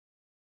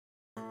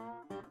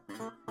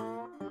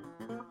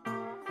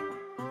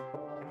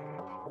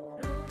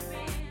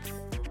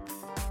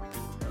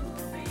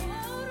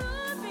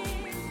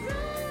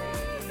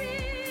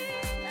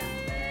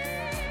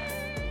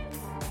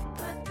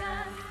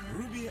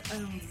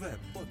МВ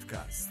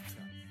Подкаст.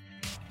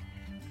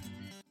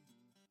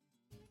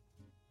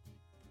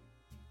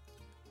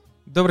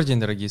 Добрый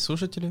день, дорогие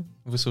слушатели.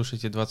 Вы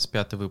слушаете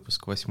 25-й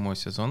выпуск 8-го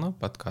сезона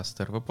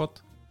подкаста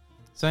РВПод.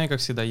 С вами,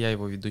 как всегда, я,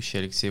 его ведущий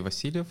Алексей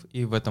Васильев,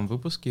 и в этом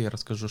выпуске я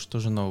расскажу, что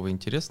же нового и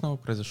интересного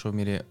произошло в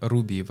мире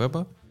Ruby и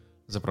веба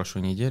за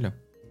прошлую неделю.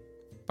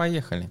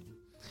 Поехали!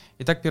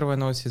 Итак, первая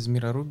новость из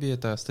мира Ruby —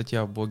 это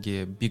статья в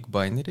блоге Big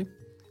Binary,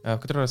 в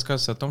которой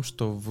рассказывается о том,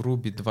 что в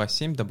Ruby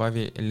 2.7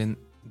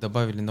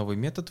 добавили новый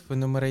метод в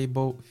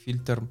enumerable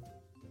filter,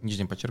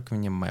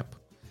 _map.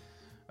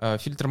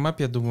 Фильтр map,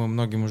 я думаю,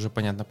 многим уже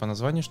понятно по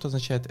названию, что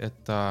означает.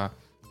 Это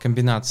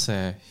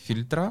комбинация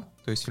фильтра,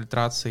 то есть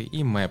фильтрации,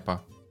 и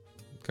мэпа.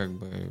 Как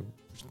бы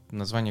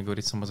название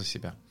говорит само за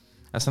себя.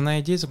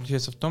 Основная идея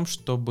заключается в том,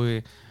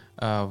 чтобы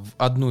в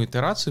одну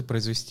итерацию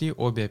произвести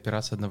обе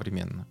операции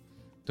одновременно.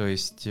 То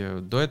есть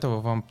до этого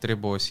вам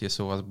требовалось,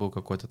 если у вас был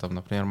какой-то там,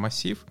 например,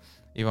 массив,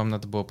 и вам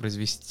надо было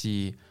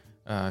произвести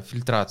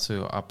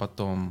фильтрацию, а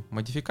потом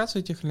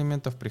модификацию этих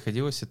элементов,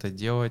 приходилось это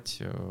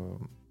делать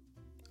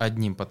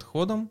одним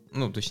подходом,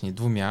 точнее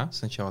двумя,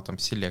 сначала там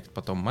select,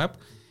 потом map,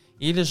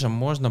 или же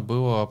можно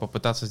было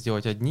попытаться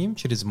сделать одним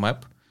через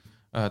map,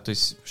 то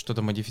есть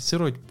что-то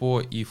модифицировать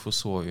по if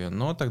условию,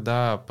 но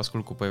тогда,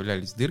 поскольку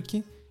появлялись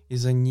дырки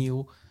из-за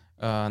nil,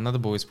 надо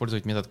было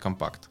использовать метод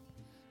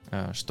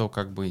compact, что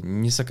как бы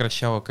не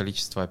сокращало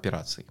количество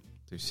операций,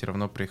 то есть все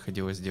равно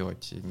приходилось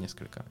делать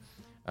несколько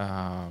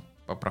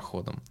по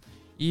проходам.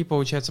 И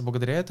получается,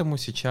 благодаря этому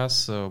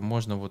сейчас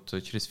можно вот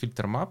через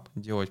фильтр map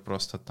делать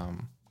просто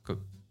там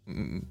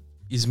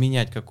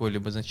изменять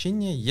какое-либо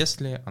значение,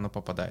 если оно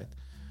попадает.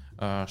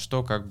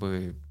 Что как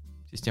бы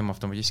система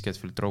автоматически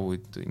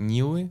отфильтровывает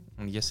нилы,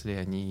 если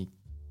они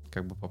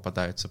как бы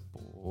попадаются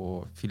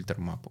по фильтр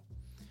мапу.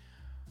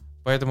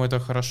 Поэтому это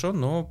хорошо,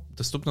 но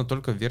доступно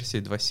только в версии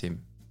 2.7.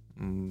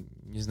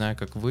 Не знаю,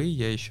 как вы,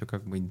 я еще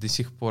как бы до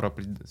сих пор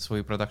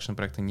свои продакшн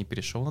проекты не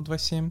перешел на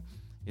 2.7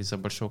 из-за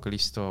большого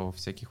количества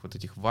всяких вот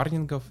этих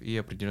варнингов, и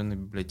определенные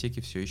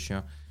библиотеки все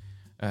еще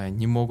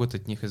не могут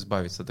от них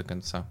избавиться до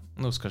конца.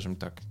 Скажем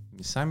так,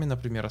 не сами,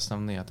 например,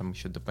 основные, а там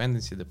еще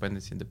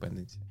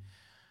dependency.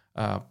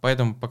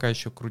 Поэтому пока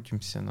еще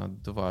крутимся на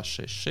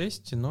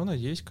 2.6.6, но,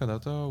 надеюсь,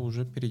 когда-то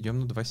уже перейдем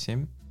на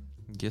 2.7.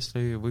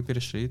 Если вы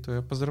перешли, то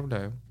я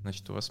поздравляю.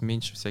 Значит, у вас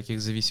меньше всяких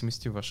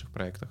зависимостей в ваших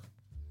проектах.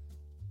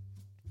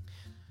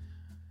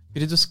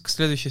 Перейду к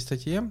следующей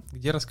статье,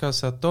 где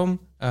рассказывается о том,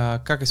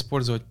 как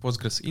использовать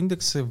Postgres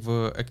индексы в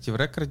Active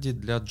Record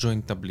для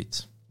join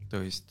таблиц.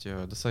 То есть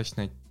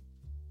достаточно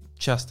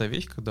частая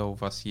вещь, когда у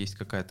вас есть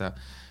какая-то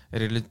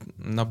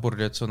набор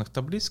реляционных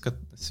таблиц,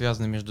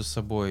 связанные между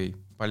собой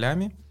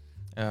полями,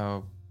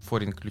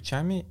 foreign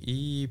ключами,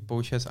 и,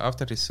 получается,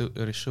 автор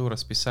решил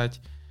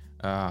расписать,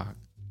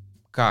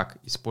 как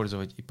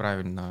использовать и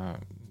правильно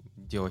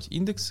делать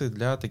индексы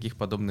для таких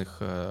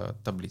подобных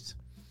таблиц.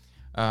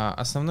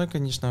 Основной,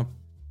 конечно,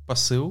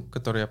 посыл,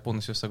 который я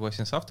полностью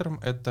согласен с автором,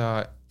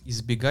 это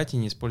избегать и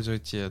не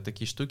использовать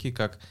такие штуки,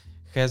 как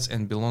has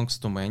and belongs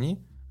to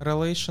many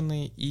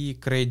relation и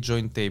create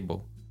join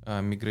table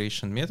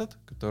migration метод,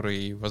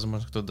 который,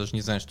 возможно, кто-то даже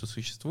не знает, что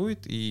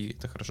существует, и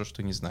это хорошо,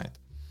 что не знает.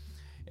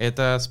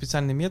 Это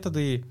специальные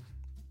методы,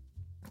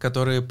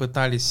 которые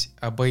пытались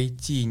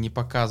обойти, не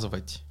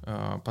показывать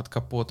под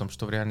капотом,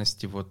 что в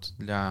реальности вот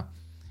для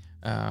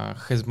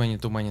has many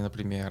to many,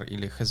 например,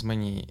 или has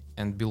many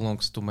and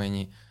belongs to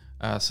many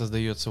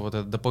создается вот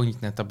эта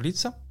дополнительная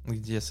таблица,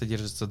 где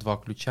содержится два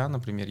ключа.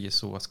 Например,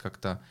 если у вас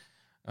как-то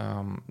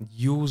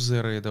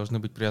юзеры должны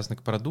быть привязаны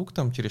к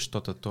продуктам через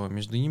что-то, то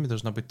между ними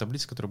должна быть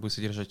таблица, которая будет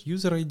содержать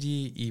user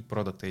ID и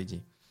product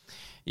ID.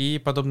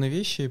 И подобные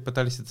вещи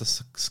пытались это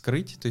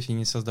скрыть, то есть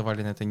они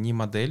создавали на это не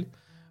модель,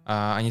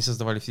 они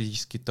создавали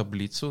физически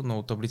таблицу, но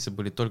у таблицы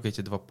были только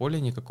эти два поля,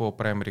 никакого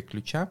primary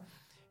ключа.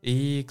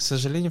 И, к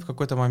сожалению, в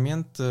какой-то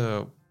момент,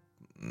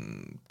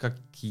 как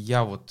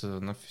я вот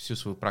на всю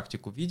свою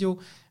практику видел,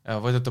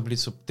 в эту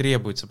таблицу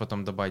требуется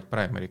потом добавить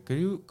primary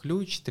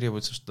ключ,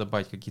 требуется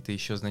добавить какие-то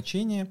еще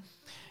значения,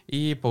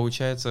 и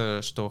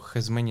получается, что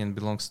has many and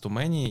belongs to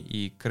many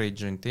и create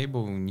join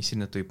table не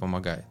сильно-то и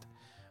помогает,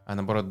 а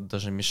наоборот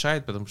даже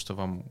мешает, потому что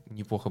вам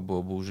неплохо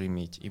было бы уже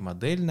иметь и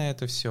модель на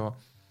это все,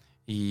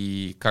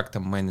 и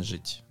как-то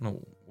менеджить,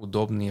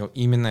 удобно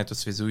именно эту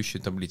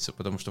связующую таблицу,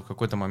 потому что в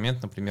какой-то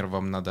момент, например,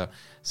 вам надо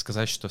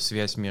сказать, что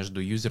связь между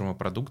юзером и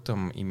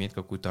продуктом имеет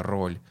какую-то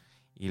роль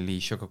или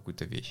еще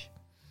какую-то вещь.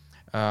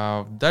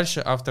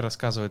 Дальше автор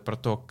рассказывает про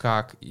то,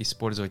 как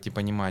использовать и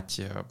понимать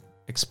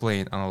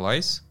explain,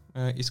 analyze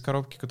из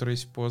коробки, которая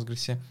есть в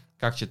Postgres,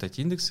 как читать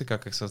индексы,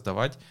 как их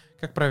создавать,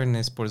 как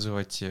правильно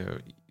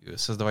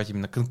создавать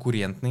именно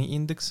конкурентные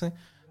индексы.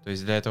 То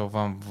есть для этого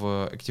вам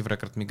в Active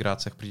Record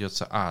миграциях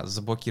придется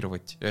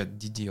заблокировать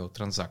DDL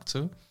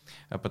транзакцию,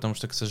 потому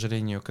что, к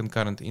сожалению,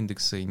 concurrent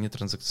индексы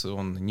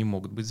нетранзакционно не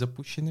могут быть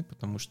запущены,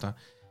 потому что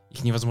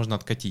их невозможно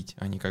откатить.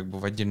 Они как бы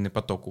в отдельный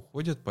поток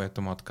уходят,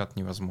 поэтому откат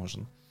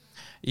невозможен.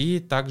 И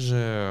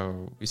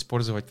также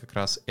использовать как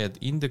раз add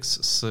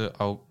index с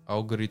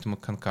алгоритмом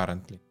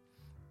concurrently.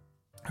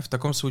 В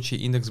таком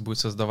случае индекс будет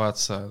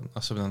создаваться,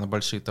 особенно на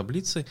большие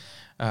таблицы,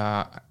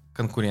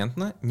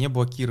 конкурентно, не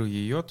блокируя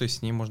ее, то есть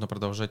с ней можно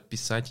продолжать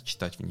писать и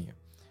читать в нее,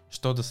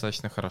 что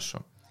достаточно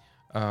хорошо.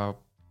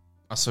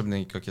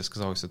 Особенно, как я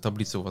сказал, если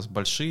таблицы у вас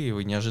большие, и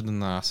вы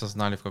неожиданно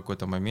осознали в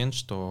какой-то момент,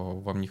 что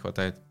вам не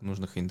хватает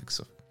нужных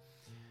индексов.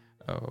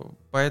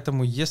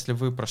 Поэтому, если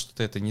вы про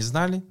что-то это не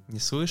знали, не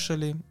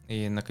слышали,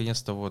 и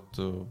наконец-то вот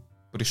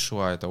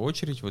пришла эта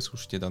очередь, вы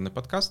слушаете данный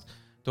подкаст,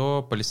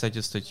 то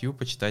полистайте статью,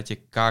 почитайте,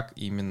 как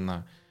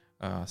именно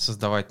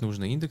создавать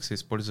нужные индексы,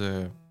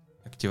 используя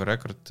Active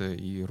Record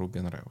и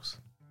Ruby on Rails.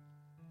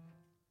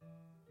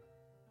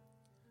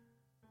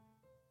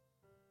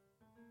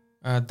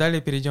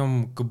 Далее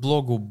перейдем к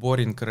блогу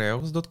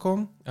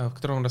boringrails.com, в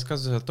котором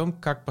рассказывается о том,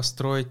 как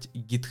построить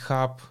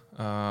GitHub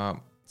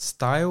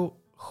Style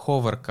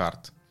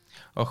Hovercard.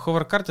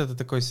 Hovercard — это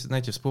такой,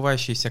 знаете,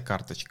 всплывающаяся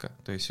карточка.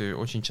 То есть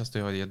очень часто,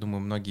 я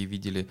думаю, многие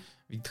видели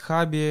в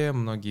GitHub,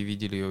 многие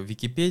видели ее в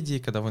Википедии,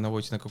 когда вы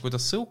наводите на какую-то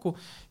ссылку,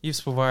 и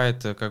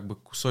всплывает как бы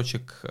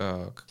кусочек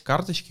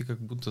карточки, как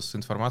будто с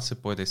информацией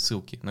по этой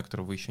ссылке, на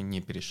которую вы еще не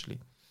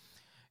перешли.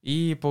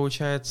 И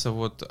получается,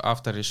 вот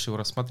автор решил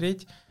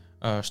рассмотреть,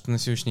 что на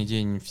сегодняшний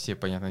день все,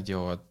 понятное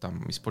дело,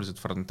 там используют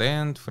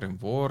фронтенд,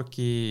 фреймворки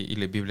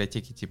или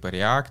библиотеки типа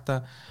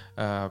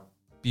React,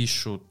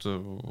 пишут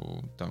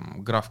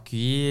там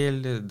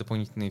GraphQL,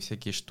 дополнительные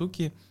всякие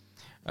штуки,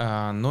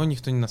 но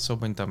никто не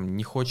особо там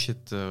не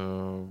хочет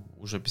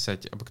уже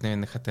писать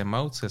обыкновенный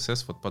HTML,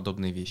 CSS, вот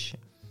подобные вещи.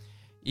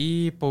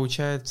 И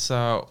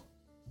получается,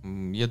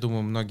 я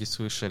думаю, многие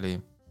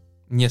слышали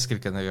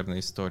несколько, наверное,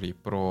 историй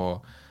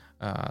про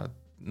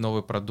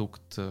новый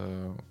продукт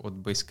от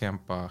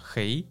Basecamp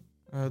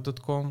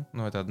Hey.com.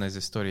 Ну, это одна из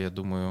историй, я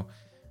думаю,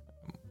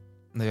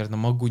 наверное,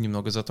 могу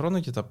немного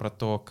затронуть. Это про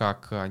то,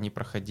 как они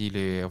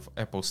проходили в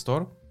Apple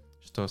Store,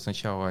 что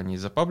сначала они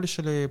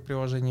запаблишили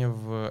приложение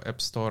в App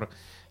Store,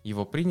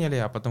 его приняли,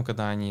 а потом,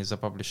 когда они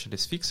запаблишили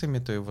с фиксами,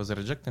 то его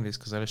зарejectнули и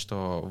сказали,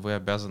 что вы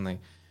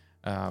обязаны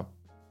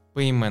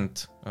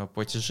payment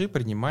платежи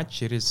принимать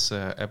через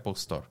Apple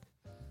Store,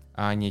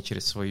 а не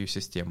через свою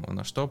систему.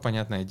 На что,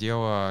 понятное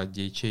дело,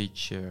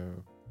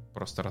 DHH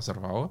просто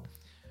разорвало,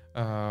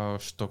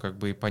 что как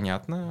бы и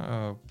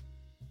понятно,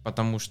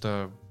 потому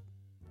что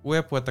у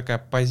Apple такая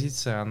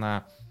позиция,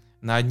 она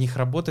на одних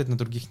работает, на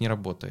других не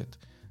работает.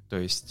 То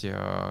есть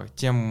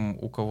тем,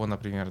 у кого,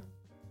 например,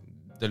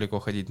 далеко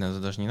ходить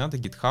даже не надо,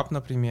 GitHub,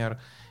 например,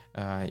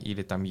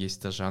 или там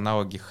есть даже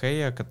аналоги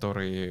Hey,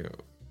 которые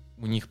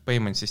у них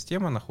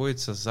payment-система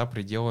находится за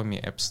пределами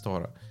App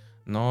Store,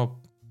 но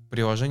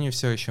приложение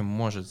все еще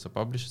может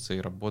запаблишиться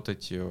и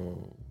работать,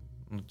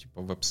 ну,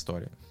 типа в App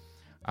Store.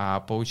 А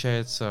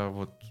получается,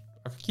 вот,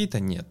 а какие-то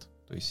нет.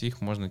 То есть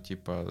их можно,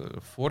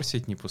 типа,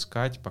 форсить, не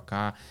пускать,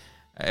 пока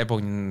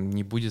Apple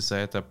не будет за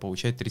это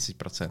получать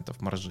 30%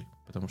 маржи.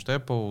 Потому что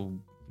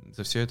Apple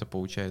за все это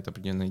получает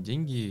определенные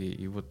деньги.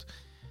 И вот,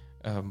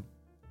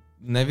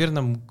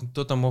 наверное,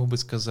 кто-то мог бы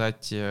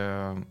сказать,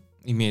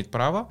 имеет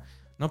право,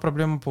 но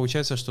проблема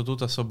получается, что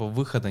тут особо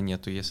выхода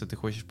нету. Если ты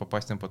хочешь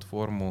попасть на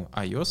платформу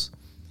iOS,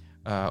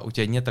 у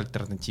тебя нет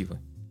альтернативы.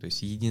 То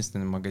есть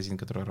единственный магазин,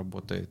 который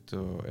работает,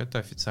 это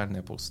официальный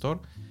Apple Store.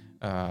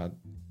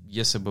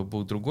 Если бы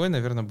был другой,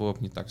 наверное, было бы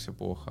не так все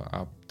плохо.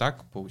 А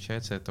так,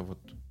 получается, это вот,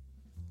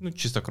 ну,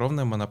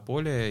 чистокровная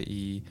монополия,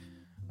 и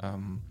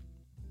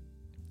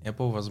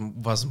Apple,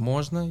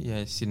 возможно,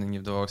 я сильно не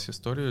вдавался в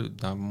историю,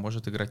 да,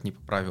 может играть не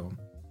по правилам.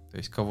 То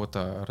есть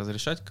кого-то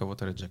разрешать,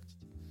 кого-то реджектить.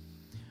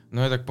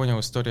 Но я так понял,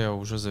 история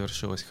уже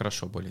завершилась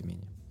хорошо,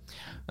 более-менее.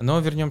 Но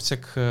вернемся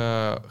к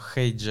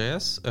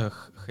Hey.js,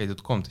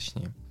 Hey.com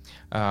точнее,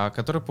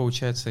 который,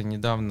 получается,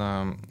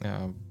 недавно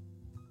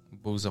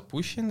был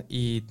запущен,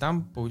 и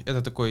там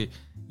это такой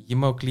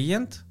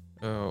email-клиент,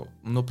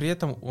 но при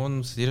этом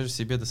он содержит в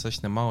себе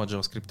достаточно мало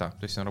JavaScript.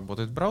 То есть он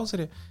работает в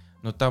браузере,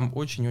 но там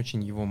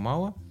очень-очень его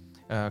мало.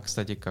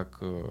 Кстати,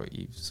 как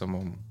и в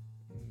самом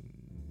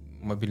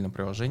мобильном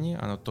приложении,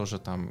 оно тоже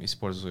там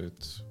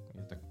использует,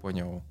 я так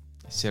понял,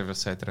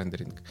 сервер-сайд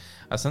рендеринг.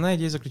 Основная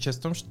идея заключается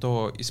в том,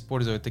 что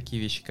используя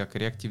такие вещи, как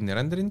реактивный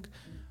рендеринг,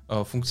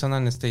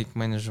 функциональный state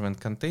management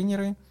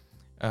контейнеры,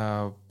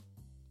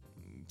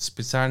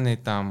 специальные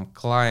там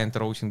client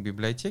роутинг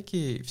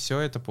библиотеки, все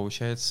это,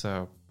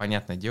 получается,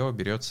 понятное дело,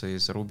 берется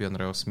из Ruby on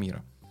Rails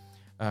мира.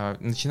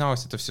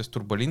 Начиналось это все с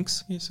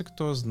TurboLinks, если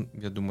кто,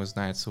 я думаю,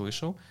 знает,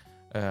 слышал.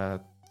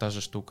 Та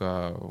же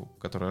штука,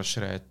 которая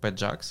расширяет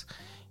PageJax.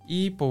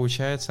 И,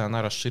 получается,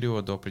 она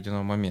расширила до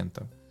определенного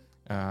момента.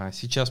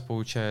 Сейчас,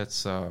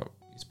 получается,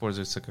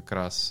 используется как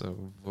раз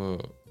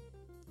в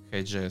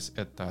Hey.js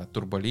это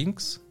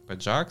TurboLinks,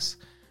 PageJax,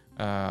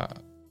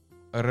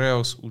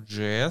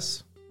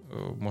 Rails.js,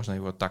 можно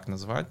его так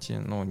назвать,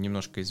 но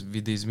немножко в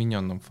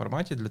видоизмененном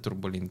формате для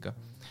TurboLink.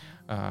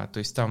 То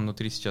есть там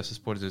внутри сейчас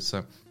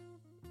используется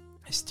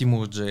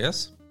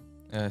Stimulus.js.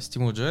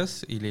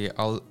 Stimulus.js или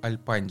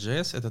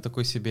Alpine.js — это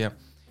такой себе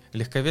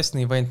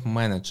легковесный event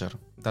менеджер,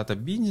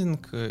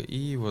 дата-биндинг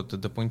и вот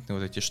дополнительные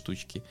вот эти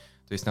штучки.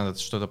 То То есть надо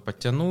что-то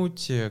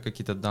подтянуть,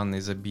 какие-то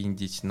данные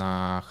забиндить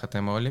на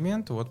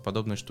HTML-элемент, вот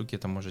подобные штуки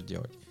это может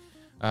делать.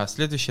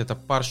 Следующее — это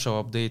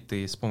partial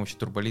апдейты с помощью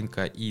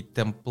турболинка и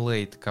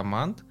template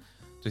команд.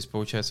 То есть,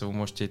 получается, вы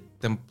можете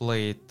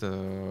template,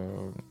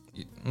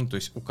 то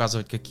есть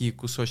указывать, какие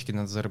кусочки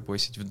надо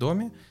зарепостить в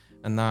доме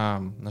на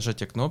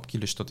нажатие кнопки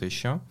или что-то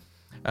еще.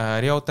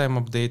 Real-time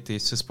апдейты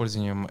с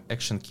использованием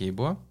Action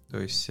Cable, то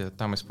есть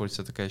там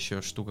используется такая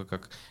еще штука,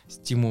 как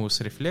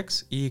Stimulus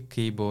Reflex и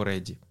Cable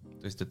Ready,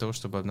 то есть для того,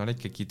 чтобы обновлять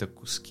какие-то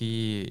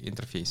куски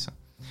интерфейса.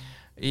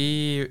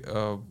 И,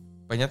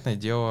 понятное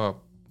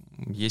дело,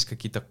 есть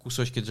какие-то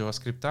кусочки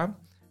JavaScript,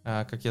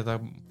 как я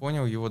так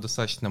понял, его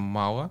достаточно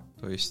мало,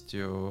 то есть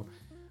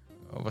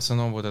в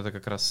основном вот это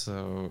как раз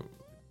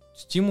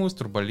Stimulus,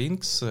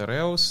 Turbolinks,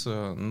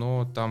 Rails,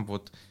 но там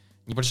вот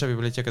небольшая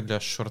библиотека для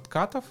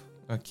шорткатов,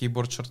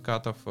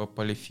 кейборд-шорткатов,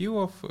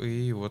 полифилов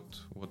и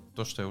вот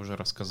то, что я уже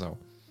рассказал.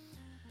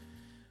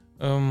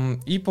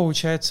 И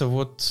получается,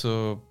 вот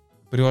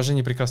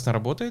приложение прекрасно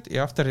работает, и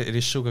автор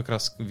решил как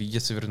раз,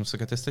 если вернуться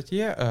к этой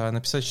статье,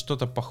 написать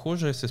что-то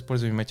похожее с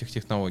использованием этих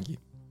технологий.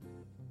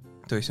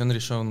 То есть он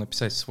решил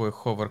написать свой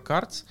hover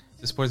cards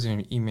с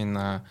использованием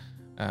именно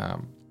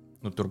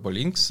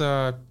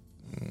Turbolinks,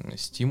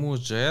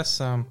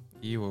 Stimulus.js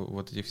и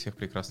вот этих всех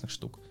прекрасных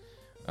штук.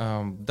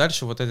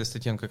 Дальше вот эта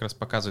статья как раз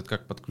показывает,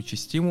 как подключить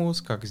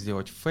Stimulus, как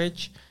сделать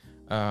fetch.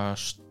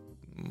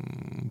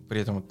 При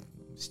этом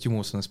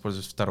Stimulus он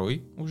использует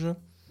второй уже.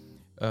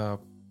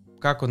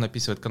 Как он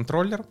описывает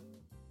контроллер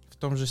в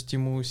том же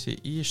Stimulus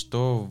и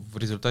что в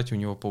результате у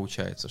него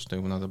получается, что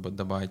ему надо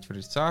добавить в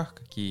рельсах,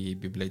 какие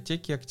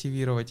библиотеки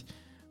активировать,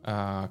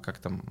 как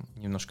там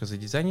немножко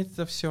задизайнить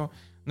это все.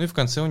 Ну и в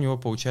конце у него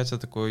получается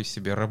такой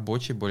себе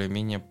рабочий,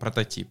 более-менее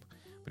прототип.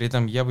 При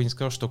этом я бы не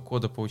сказал, что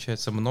кода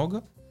получается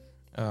много.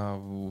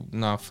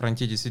 На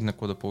фронте действительно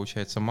кода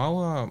получается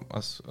мало.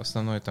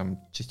 Основное там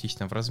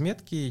частично в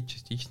разметке,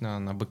 частично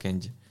на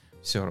бэкэнде.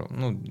 Все,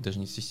 даже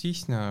не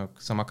частично,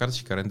 сама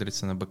карточка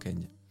рендерится на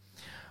бэкэнде.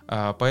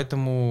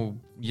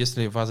 Поэтому,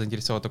 если вас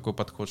заинтересовал такой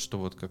подход, что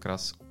вот как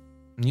раз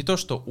не то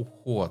что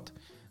уход,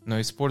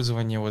 но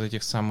использование вот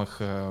этих самых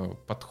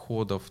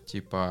подходов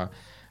типа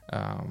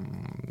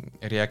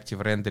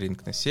Reactive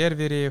Rendering на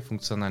сервере,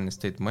 функциональный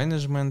State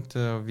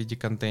Management в виде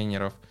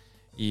контейнеров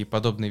и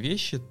подобные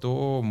вещи,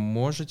 то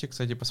можете,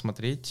 кстати,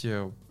 посмотреть.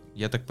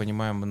 Я так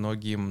понимаю,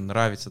 многим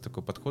нравится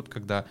такой подход,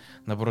 когда,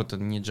 наоборот,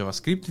 не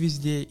JavaScript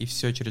везде и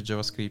все через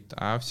JavaScript,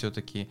 а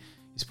все-таки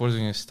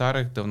использование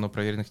старых, давно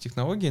проверенных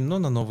технологий, но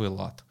на новый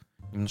лад,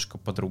 немножко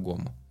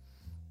по-другому.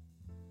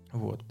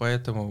 Вот,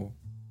 поэтому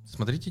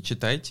смотрите,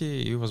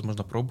 читайте и,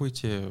 возможно,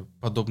 пробуйте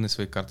подобные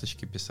свои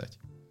карточки писать.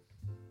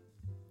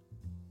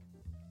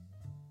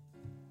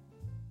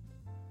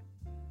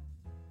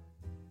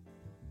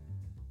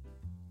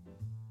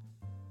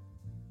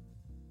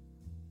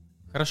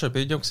 Хорошо,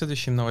 перейдем к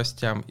следующим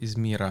новостям из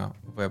мира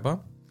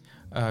веба.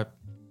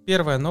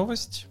 Первая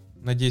новость,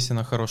 надеюсь,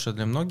 она хорошая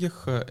для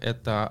многих,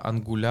 это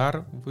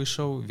Angular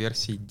вышел в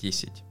версии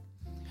 10.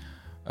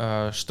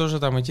 Что же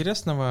там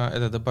интересного?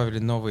 Это добавили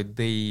новый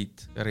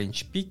Date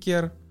Range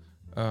Picker,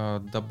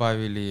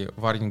 добавили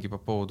варнинги по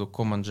поводу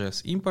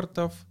CommonJS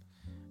импортов,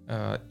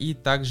 и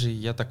также,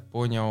 я так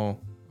понял,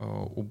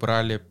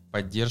 убрали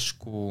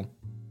поддержку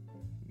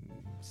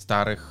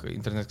старых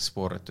Internet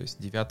Explorer, то есть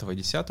 9 и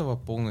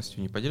 10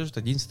 полностью не поддерживают,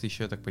 11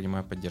 еще, я так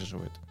понимаю,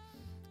 поддерживает.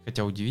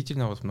 Хотя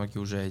удивительно, вот многие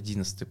уже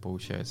 11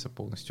 получается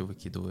полностью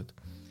выкидывают.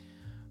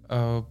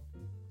 К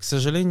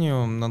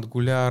сожалению,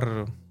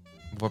 Angular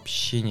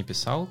вообще не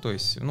писал, то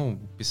есть,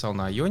 писал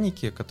на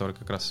Ionic, который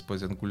как раз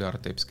использует Angular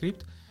и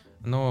TypeScript,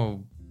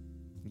 но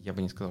я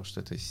бы не сказал, что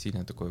это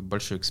сильно такой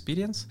большой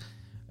экспириенс.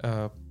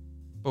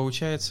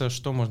 Получается,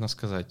 что можно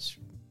сказать?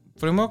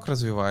 Фреймворк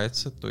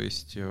развивается, то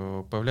есть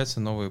появляются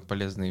новые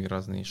полезные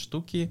разные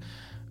штуки,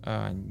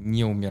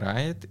 не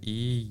умирает,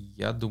 и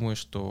я думаю,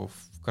 что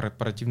в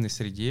корпоративной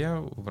среде,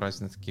 в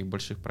разных таких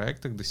больших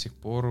проектах до сих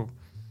пор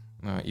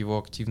его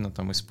активно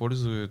там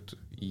используют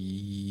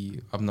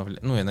и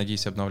обновляют, я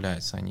надеюсь,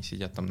 обновляется, они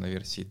сидят там на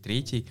версии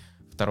 3,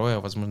 2,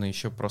 возможно,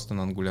 еще просто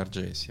на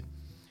AngularJS.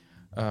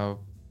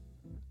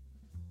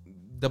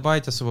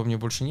 Добавить особо мне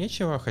больше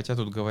нечего, хотя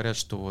тут говорят,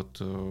 что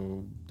вот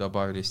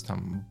добавились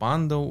там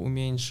бандл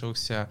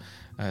уменьшился,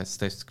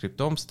 с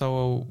TypeScript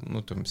стало,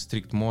 там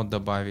strict mode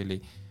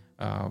добавили,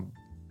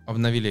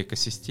 обновили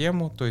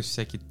экосистему, то есть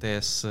всякие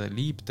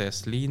TS-lib,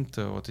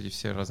 TS-lint, вот эти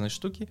все разные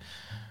штуки.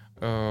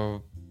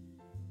 То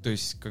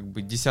есть как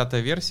бы 10-я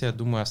версия,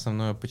 думаю,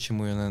 основное,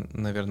 почему я,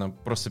 наверное,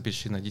 просто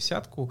перешли на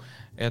 10-ку,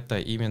 это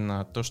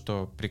именно то,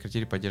 что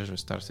прекратили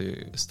поддерживать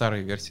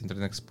старые версии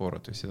Internet Explorer,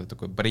 то есть это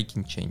такой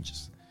breaking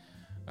changes.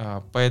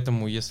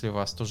 Поэтому, если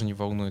вас тоже не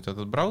волнует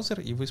этот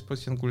браузер и вы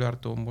используете Angular,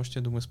 то можете,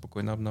 я думаю,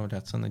 спокойно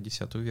обновляться на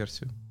 10-ю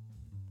версию.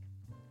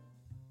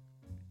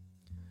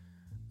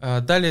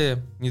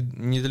 Далее,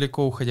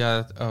 недалеко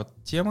уходя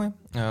от темы,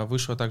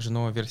 вышла также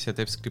новая версия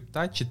TypeScript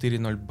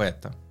 4.0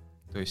 бета.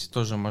 То есть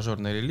тоже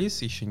мажорный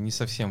релиз, еще не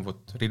совсем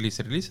вот релиз,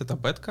 это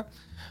бетка,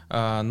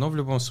 но в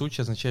любом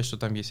случае означает, что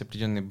там есть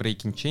определенные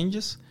breaking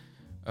changes,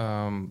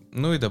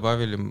 Ну и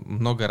добавили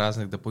много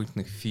разных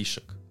дополнительных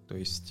фишек. То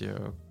есть,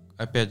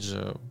 опять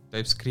же,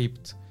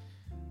 TypeScript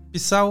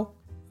писал,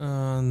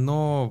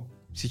 но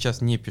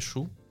сейчас не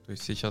пишу. То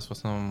есть сейчас в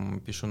основном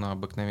пишу на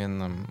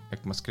обыкновенном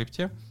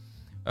ECMAScript,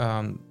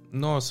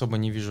 но особо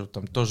не вижу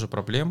там тоже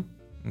проблем.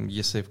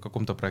 Если в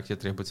каком-то проекте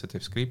требуется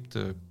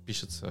TypeScript,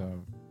 пишется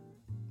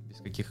без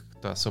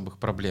каких-то особых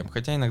проблем.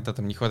 Хотя иногда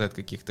там не хватает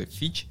каких-то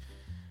фич,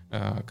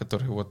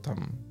 которые вот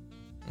там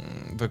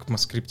в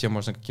ECMAScript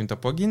можно каким-то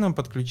плагином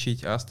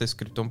подключить, а с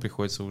TypeScript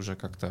приходится уже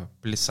как-то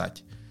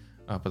плясать,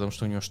 потому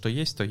что у него что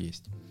есть, то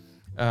есть.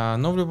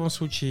 Но в любом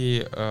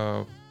случае,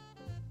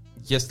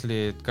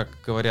 если, как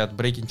говорят,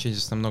 breaking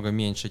changes намного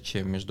меньше,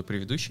 чем между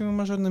предыдущими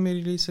мажорными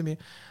релизами,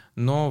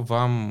 но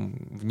вам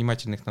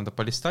внимательно их надо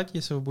полистать,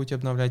 если вы будете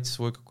обновлять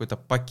свой какой-то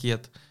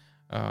пакет,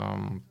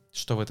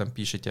 что вы там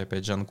пишете,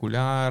 опять же,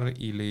 Angular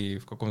или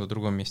в каком-то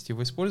другом месте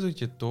вы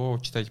используете, то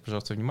читайте,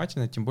 пожалуйста,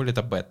 внимательно, тем более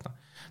это бета.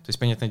 То есть,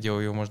 понятное дело,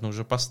 ее можно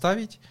уже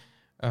поставить,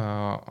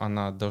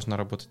 она должна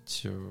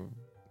работать,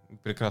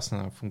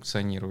 прекрасно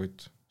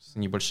функционирует с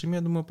небольшими,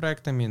 я думаю,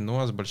 проектами, ну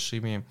а с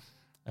большими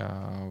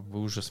вы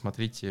уже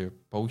смотрите,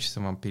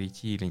 получится вам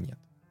перейти или нет.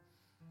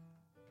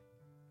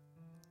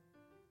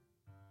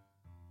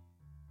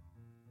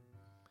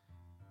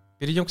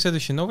 Перейдем к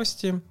следующей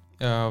новости.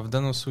 В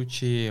данном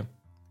случае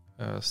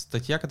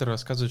статья, которая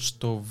рассказывает,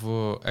 что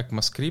в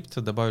ECMAScript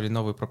добавили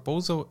новый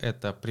proposal.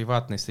 Это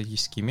приватные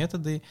статические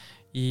методы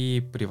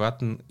и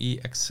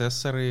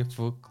аксессоры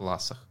в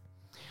классах.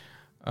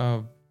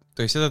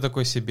 То есть это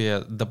такой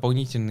себе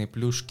дополнительные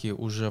плюшки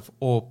уже в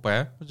ООП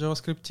в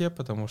JavaScript,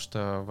 потому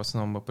что в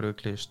основном мы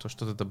привыкли, что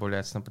что-то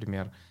добавляется,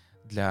 например,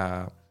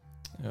 для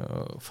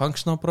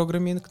functional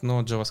programming,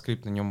 но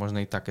JavaScript на нем можно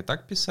и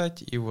так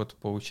писать, и вот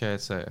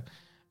получается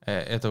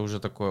это уже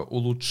такое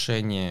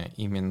улучшение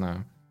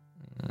именно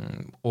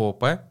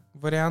ООП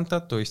варианта,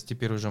 то есть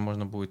теперь уже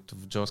можно будет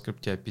в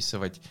JavaScript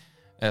описывать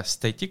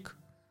static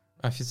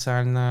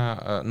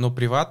официально, но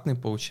приватный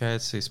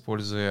получается,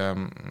 используя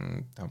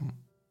там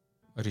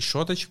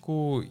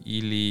решеточку,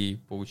 или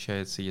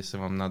получается, если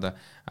вам надо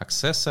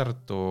аксессор,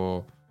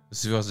 то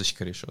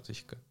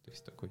звездочка-решеточка, то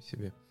есть такой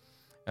себе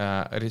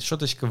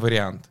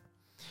решеточка-вариант.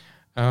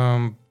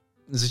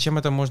 Зачем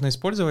это можно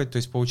использовать? То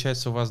есть,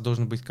 получается, у вас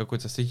должен быть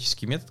какой-то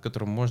статический метод,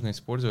 который можно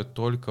использовать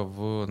только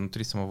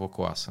внутри самого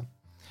класса.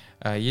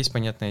 Есть,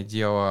 понятное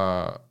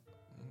дело,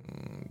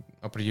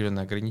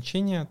 определенные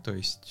ограничения, то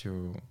есть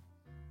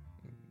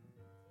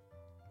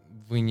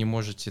вы не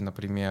можете,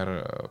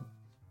 например,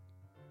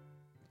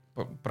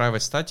 private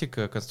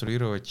static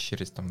конструировать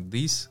через там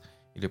this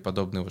или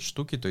подобные вот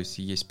штуки, то есть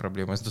есть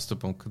проблемы с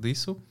доступом к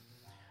this.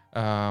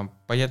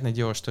 Понятное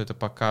дело, что это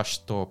пока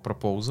что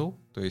proposal,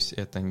 то есть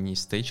это не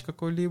stage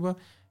какой-либо,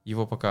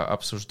 его пока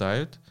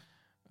обсуждают.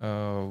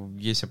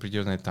 Есть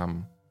определенные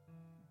там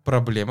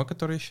проблемы,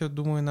 которые еще,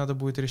 думаю, надо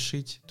будет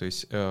решить, то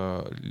есть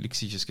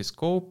лексический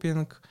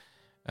скопинг,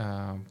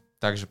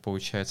 также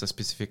получается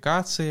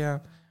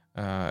спецификация,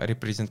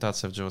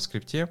 репрезентация в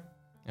JavaScript,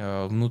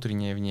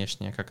 внутренняя и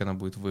внешняя, как она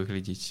будет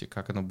выглядеть,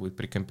 как она будет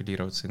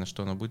прикомпилироваться и на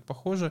что она будет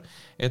похожа,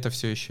 это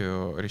все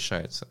еще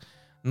решается.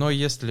 Но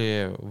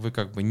если вы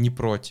как бы не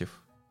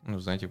против, ну,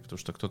 знаете, потому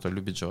что кто-то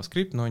любит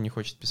JavaScript, но не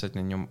хочет писать на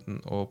нем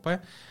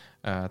ООП,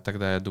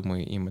 тогда, я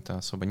думаю, им это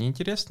особо не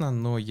интересно.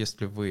 Но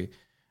если вы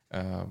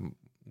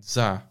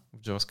за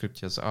в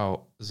JavaScript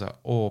за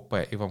ООП,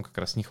 и вам как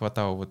раз не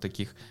хватало вот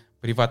таких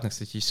приватных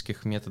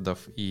статических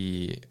методов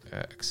и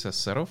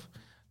аксессоров,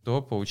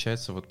 то,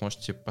 получается, вот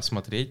можете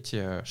посмотреть,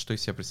 что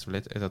из себя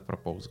представляет этот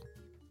proposal.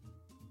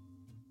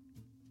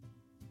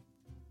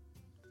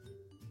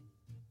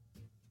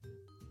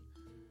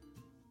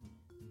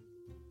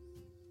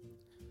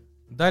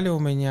 Далее у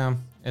меня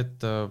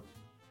это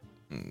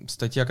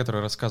статья,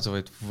 которая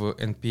рассказывает в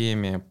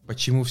NPM,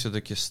 почему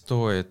все-таки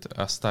стоит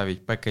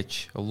оставить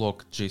package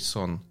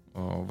log.json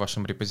в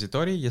вашем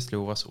репозитории, если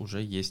у вас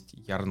уже есть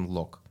yarn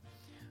log.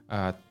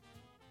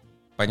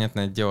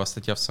 Понятное дело,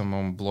 статья в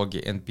самом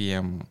блоге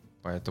NPM,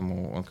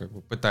 поэтому он как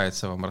бы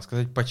пытается вам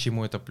рассказать,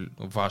 почему это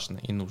важно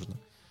и нужно.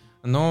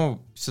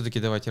 Но все-таки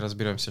давайте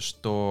разберемся,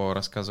 что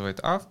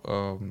рассказывает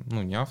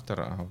не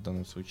автор, а в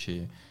данном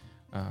случае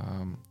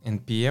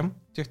NPM,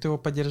 тех, кто его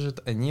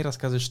поддерживает. Они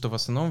рассказывают, что в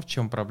основном в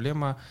чем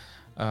проблема,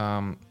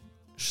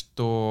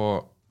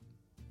 что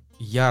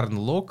yarn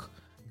log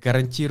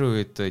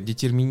гарантирует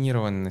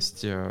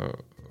детерминированность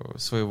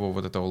своего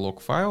вот этого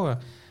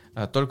лог-файла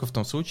только в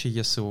том случае,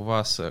 если у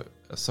вас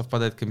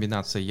совпадает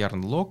комбинация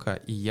yarn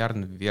log и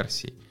yarn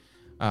версий.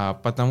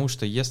 Потому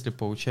что если,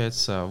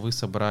 получается, вы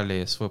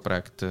собрали свой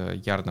проект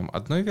yarn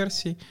одной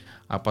версии,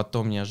 а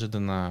потом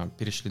неожиданно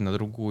перешли на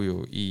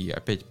другую и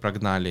опять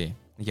прогнали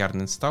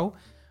yarn install,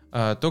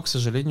 то, к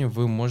сожалению,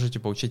 вы можете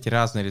получать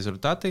разные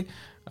результаты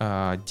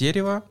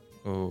дерева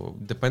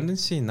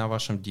dependency на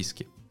вашем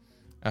диске.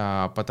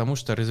 Потому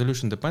что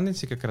resolution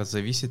dependency как раз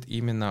зависит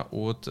именно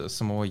от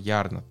самого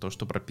yarn, то,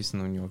 что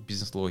прописано у него в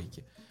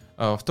бизнес-логике.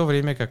 в то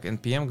время как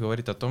NPM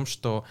говорит о том,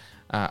 что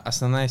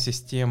основная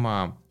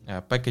система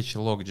package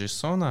log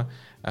JSON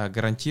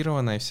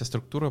гарантирована, и вся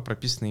структура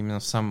прописана именно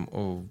в сам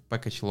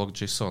package log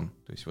JSON,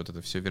 то есть вот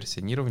это все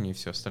версионирование и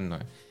все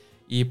остальное.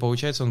 И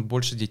получается он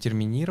больше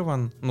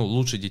детерминирован,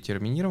 лучше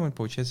детерминирован,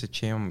 получается,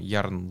 чем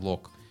yarn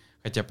log.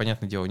 Хотя,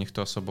 понятное дело,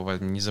 никто особо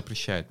не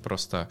запрещает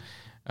просто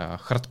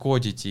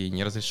хардкодить и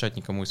не разрешать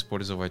никому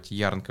использовать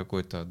yarn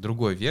какой-то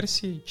другой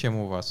версии, чем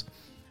у вас.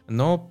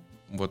 Но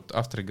вот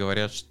авторы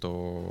говорят,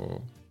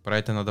 что про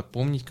это надо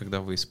помнить, когда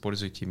вы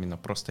используете именно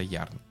просто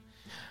yarn.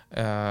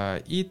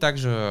 И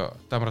также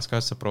там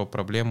рассказывается про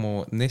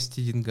проблему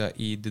нестидинга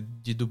и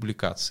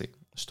дедубликации,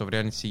 что в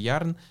реальности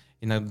yarn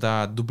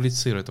иногда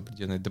дублицирует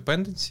определенные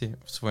dependency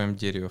в своем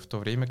дереве, в то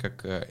время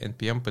как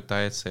NPM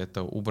пытается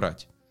это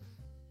убрать,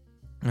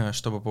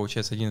 чтобы,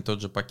 получается, один и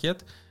тот же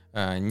пакет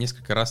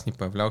несколько раз не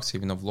появлялся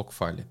именно в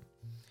лог-файле.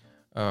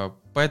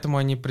 Поэтому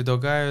они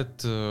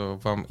предлагают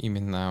вам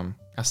именно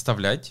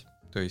оставлять,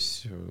 то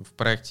есть в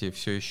проекте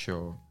все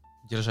еще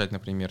держать,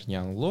 например,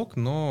 yarn log,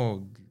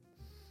 но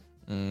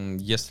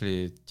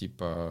если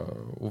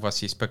типа у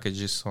вас есть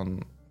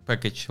package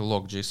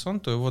log JSON,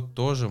 то его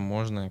тоже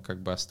можно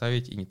как бы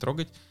оставить и не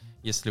трогать,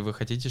 если вы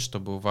хотите,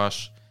 чтобы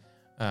ваш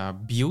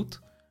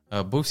билд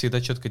был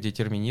всегда четко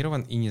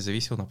детерминирован и не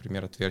зависел,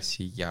 например, от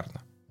версии yarn.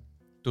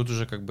 Тут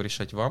уже как бы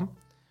решать вам.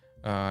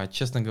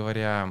 Честно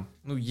говоря,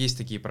 есть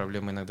такие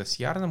проблемы иногда с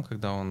yarn,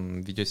 когда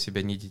он ведет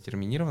себя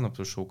недетерминированно,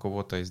 потому что у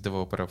кого-то из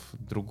девелоперов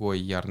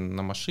другой yarn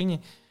на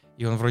машине,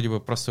 и он вроде бы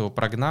просто его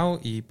прогнал,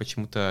 и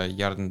почему-то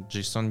yarn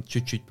JSON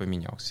чуть-чуть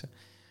поменялся.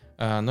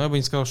 Но я бы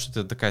не сказал, что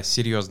это такая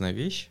серьезная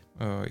вещь,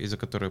 из-за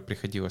которой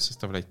приходилось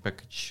составлять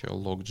package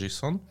log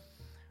JSON.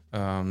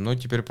 Но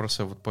теперь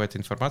просто вот по этой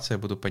информации я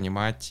буду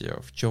понимать,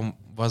 в чем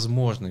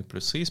возможные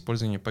плюсы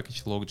использования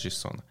package log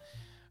JSON.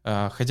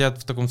 Хотя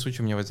в таком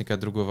случае у меня возникает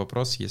другой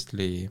вопрос: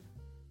 если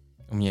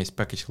у меня есть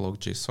package log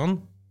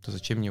JSON, то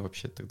зачем мне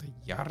вообще тогда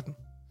yarn?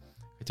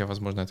 Хотя,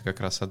 возможно, это как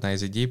раз одна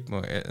из идей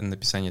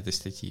написания этой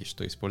статьи,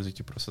 что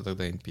используйте просто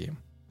тогда NPM.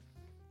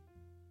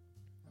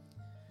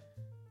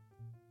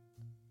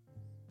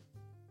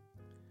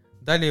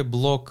 Далее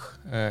блок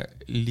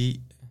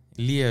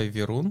Лия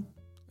Верун.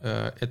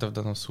 Это в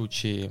данном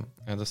случае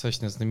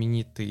достаточно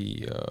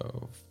знаменитый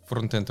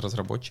фронтенд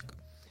разработчик,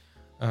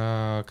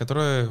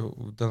 который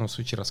в данном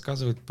случае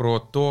рассказывает про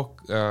то,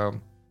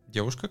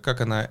 девушка,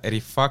 как она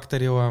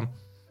рефакторила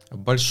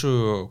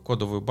большую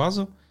кодовую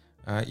базу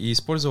и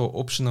использовала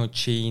optional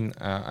chain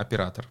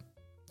оператор.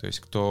 То есть,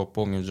 кто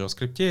помнит в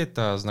JavaScript,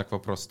 это знак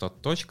вопроса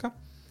точка.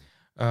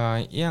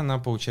 И она,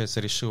 получается,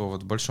 решила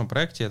вот в большом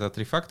проекте это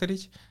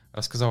отрефакторить,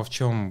 рассказала, в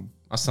чем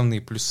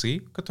основные плюсы,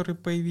 которые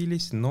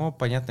появились, но,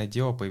 понятное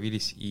дело,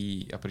 появились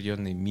и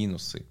определенные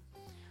минусы.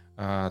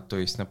 То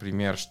есть,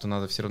 например, что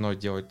надо все равно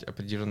делать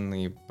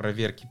определенные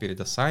проверки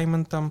перед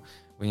ассайнментом.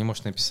 Вы не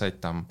можете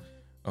написать там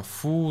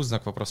foo,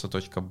 знак вопроса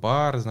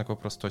 .bar, знак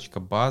вопроса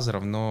 .base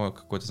равно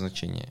какое-то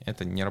значение.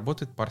 Это не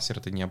работает, парсер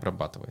это не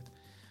обрабатывает.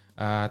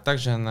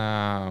 Также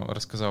она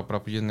рассказала про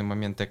определенные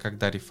моменты,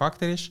 когда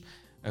рефакторишь,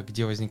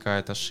 где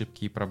возникают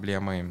ошибки и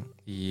проблемы,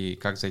 и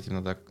как за этим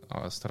надо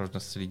осторожно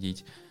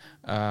следить.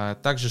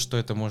 Также, что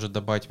это может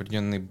добавить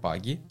определенные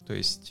баги, то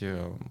есть,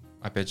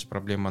 опять же,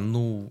 проблема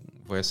null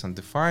vs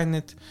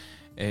undefined,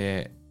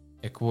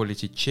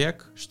 equality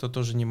check, что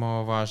тоже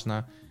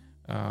немаловажно,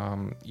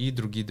 и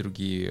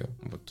другие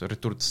вот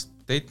return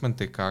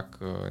стейтменты,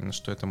 на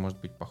что это может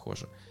быть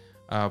похоже.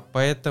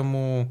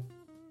 Поэтому,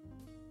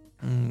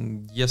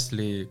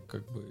 если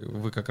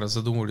вы как раз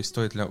задумывались,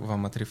 стоит ли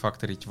вам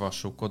отрефакторить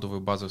вашу кодовую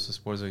базу с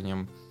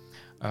использованием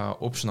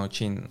optional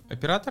chain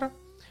оператора,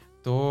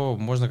 то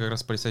можно как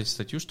раз полистать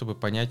статью, чтобы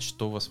понять,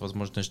 что вас,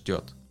 возможно,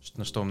 ждет,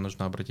 на что вам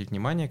нужно обратить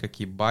внимание,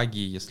 какие баги,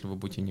 если вы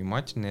будете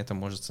внимательны, это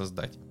может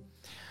создать.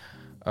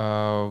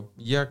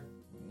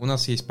 У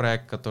нас есть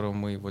проект, который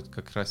мы вот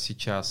как раз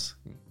сейчас,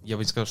 я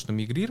бы не сказал, что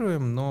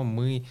мигрируем, но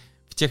мы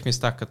в тех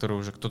местах, которые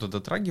уже кто-то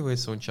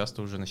дотрагивается, он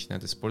часто уже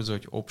начинает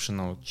использовать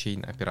optional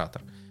chain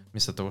оператор,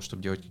 вместо того,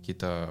 чтобы делать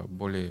какие-то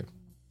более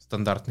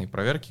стандартные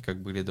проверки, как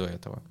были до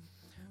этого.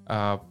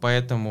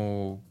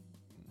 Поэтому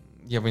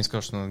я бы не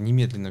сказал, что надо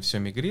немедленно все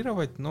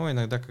мигрировать, но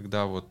иногда,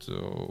 когда вот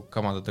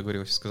команда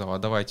договорилась и сказала,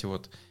 давайте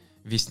вот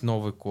весь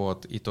новый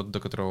код и тот, до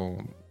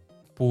которого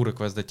pull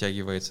request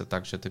дотягивается,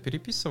 также это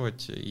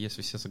переписывать, и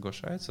если все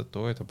соглашаются,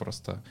 то это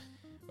просто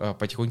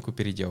потихоньку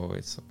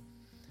переделывается.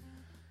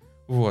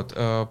 Вот,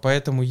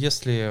 поэтому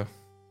если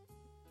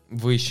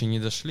вы еще не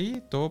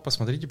дошли, то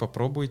посмотрите,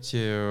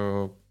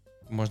 попробуйте.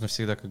 Можно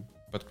всегда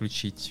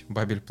подключить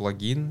Babel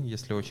плагин,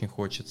 если очень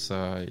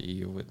хочется,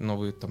 но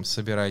вы там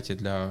собираете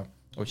для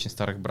очень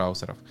старых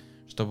браузеров,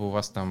 чтобы у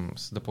вас там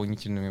с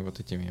дополнительными вот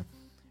этими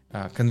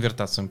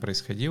конвертациями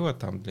происходило,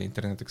 там для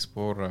Internet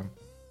Explorer,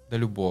 до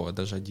любого,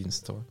 даже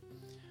 11-го.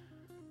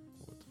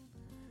 Вот.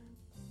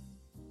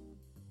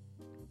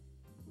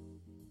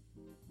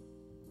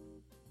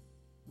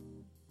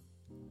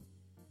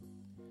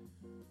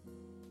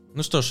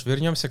 Ну что ж,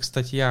 вернемся к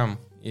статьям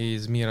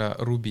из мира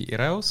Ruby и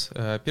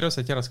Rails. Первая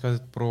статья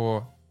рассказывает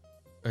про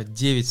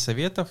 9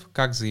 советов,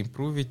 как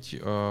заимпровить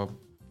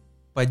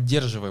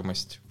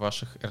поддерживаемость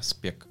ваших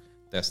RSpec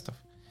тестов.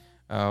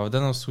 В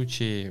данном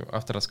случае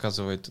автор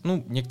рассказывает,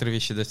 некоторые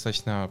вещи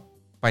достаточно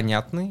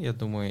понятны, я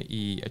думаю,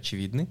 и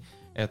очевидны.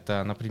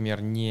 Это,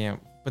 например, не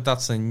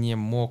пытаться не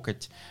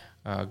мокать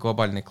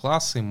глобальные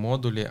классы,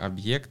 модули,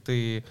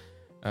 объекты,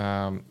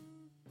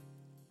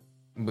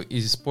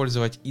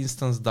 использовать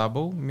instance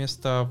double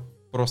вместо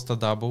просто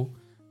double.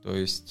 То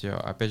есть,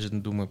 опять же,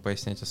 думаю,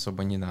 пояснять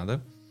особо не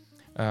надо.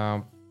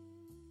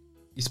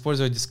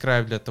 Использовать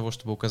describe для того,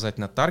 чтобы указать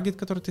на таргет,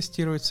 который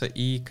тестируется,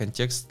 и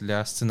контекст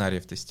для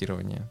сценариев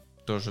тестирования.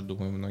 Тоже,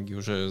 думаю, многие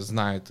уже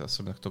знают,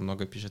 особенно кто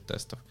много пишет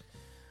тестов.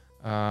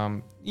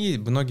 И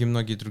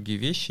многие-многие другие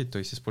вещи, то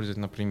есть использовать,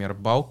 например,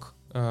 bulk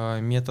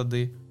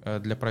методы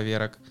для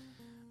проверок.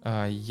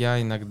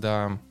 Я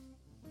иногда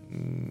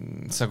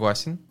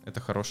согласен, это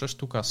хорошая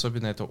штука,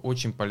 особенно это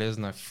очень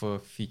полезно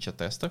в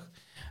фича-тестах,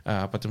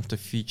 потому что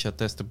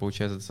фича-тесты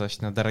получаются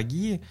достаточно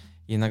дорогие,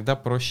 и иногда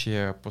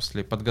проще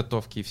после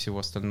подготовки и всего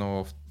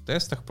остального в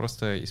тестах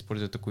просто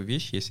использовать такую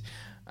вещь. Есть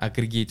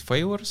aggregate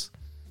failures,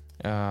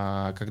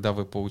 когда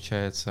вы,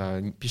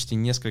 получается, пишете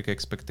несколько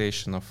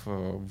expectations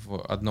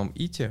в одном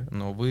ите,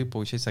 но вы,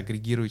 получается,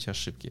 агрегируете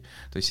ошибки.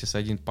 То есть, если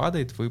один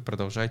падает, вы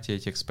продолжаете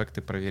эти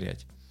экспекты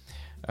проверять.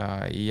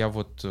 И я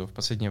вот в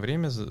последнее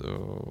время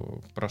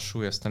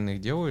прошу и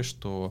остальных делаю,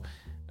 что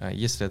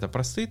если это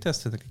простые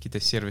тесты, это какие-то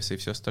сервисы и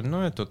все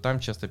остальное, то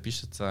там часто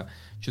пишется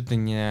чуть ли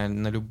не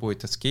на любой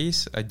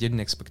тест-кейс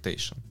отдельный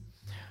expectation.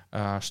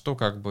 Что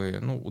как бы,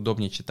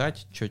 удобнее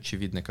читать, четче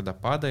видно, когда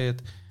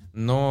падает.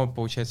 Но,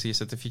 получается,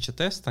 если это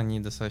фича-тест, они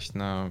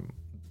достаточно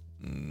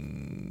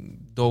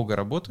долго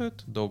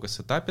работают, долго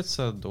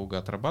сетапятся, долго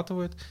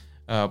отрабатывают.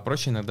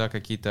 Проще иногда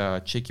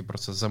какие-то чеки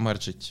просто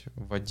замерджить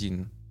в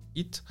один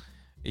ит,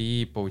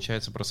 и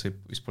получается просто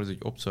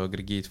использовать опцию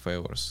aggregate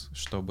failures,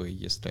 чтобы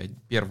если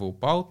первый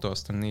упал, то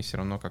остальные все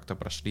равно как-то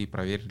прошли и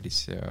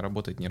проверились,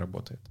 работает, не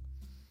работает.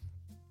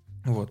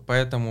 Вот,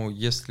 поэтому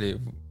если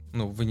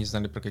вы не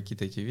знали про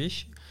какие-то эти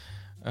вещи,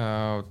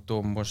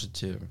 то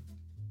можете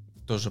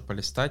тоже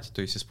полистать,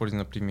 то есть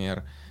использовать,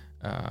 например,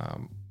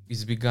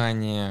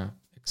 избегание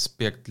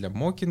expect для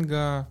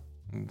мокинга,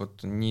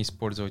 вот не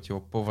использовать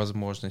его по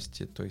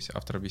возможности, то есть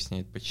автор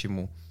объясняет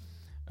почему,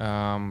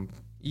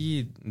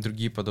 и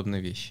другие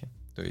подобные вещи.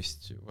 То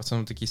есть в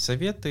основном такие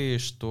советы,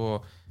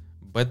 что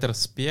better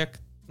spec,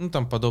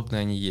 там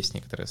подобные они есть,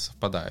 некоторые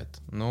совпадают,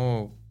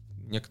 но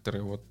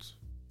некоторые вот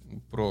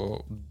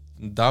про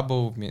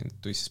double,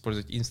 то есть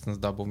использовать instance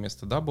double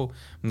вместо double,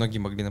 многие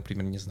могли,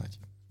 например, не знать.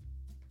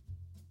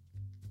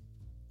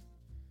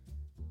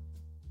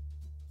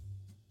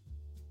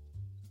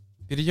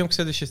 Перейдем к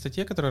следующей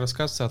статье, которая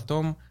рассказывается о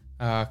том,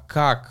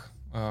 как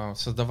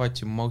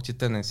создавать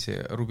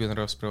multi-tenancy Ruby on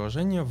Rails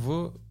приложения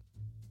в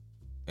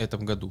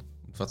этом году,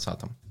 в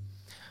 2020.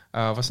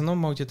 В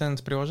основном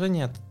multi-tenant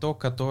приложение — это то,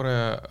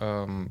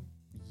 которое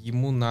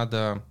ему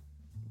надо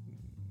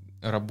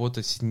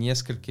работать с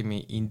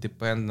несколькими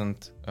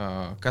independent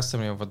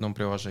кастомерами в одном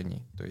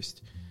приложении. То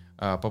есть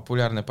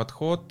популярный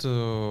подход,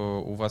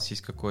 у вас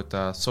есть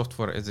какой-то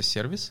software as a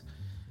service,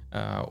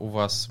 у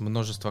вас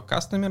множество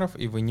кастомеров,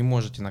 и вы не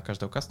можете на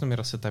каждого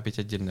кастомера сетапить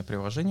отдельное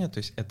приложение, то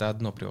есть это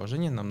одно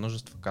приложение на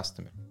множество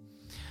кастомеров.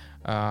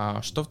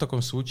 Что в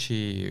таком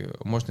случае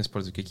можно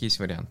использовать? Какие есть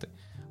варианты?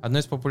 Одно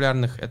из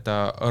популярных —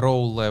 это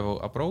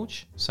row-level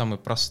approach, самый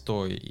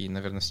простой и,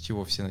 наверное, с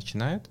чего все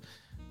начинают.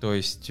 То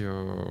есть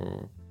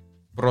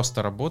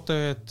просто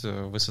работает,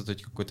 вы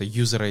создаете какой-то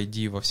user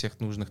ID во всех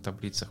нужных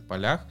таблицах,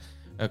 полях,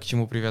 к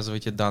чему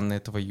привязываете данные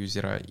этого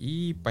юзера,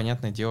 и,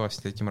 понятное дело,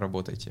 с этим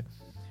работаете.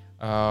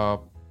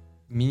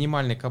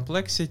 Минимальный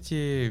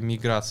complexity,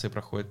 миграции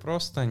проходит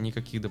просто,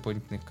 никаких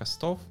дополнительных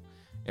костов,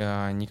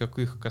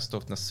 никаких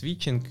костов на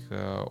свитчинг,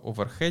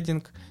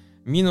 оверхединг.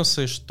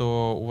 Минусы,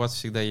 что у вас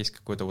всегда есть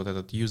какой-то вот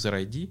этот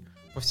user ID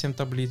по всем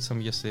таблицам,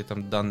 если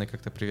там данные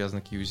как-то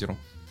привязаны к юзеру.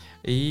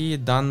 И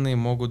данные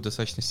могут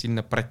достаточно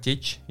сильно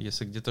протечь,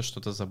 если где-то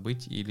что-то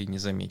забыть или не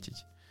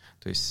заметить.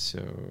 То есть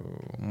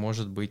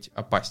может быть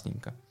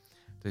опасненько.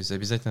 То есть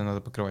обязательно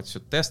надо покрывать все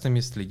тестами,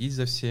 следить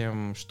за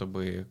всем,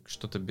 чтобы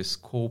что-то без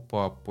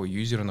скопа по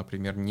юзеру,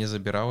 например, не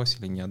забиралось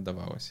или не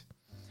отдавалось.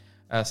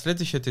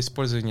 Следующее — это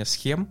использование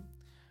схем.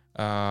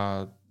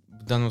 В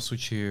данном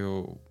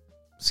случае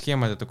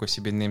схема — это такой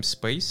себе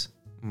namespace,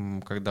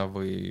 когда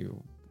вы,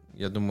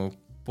 я думаю,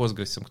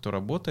 Postgres, кто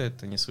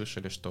работает, они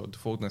слышали, что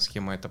дефолтная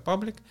схема — это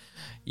паблик,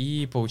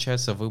 и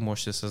получается вы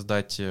можете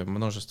создать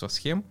множество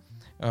схем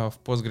в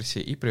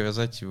Postgres и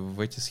привязать в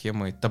эти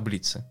схемы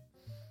таблицы.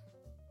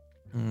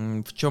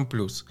 В чем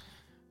плюс?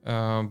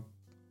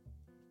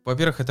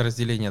 Во-первых, это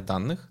разделение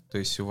данных, то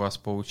есть у вас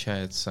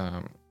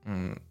получается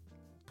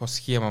по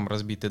схемам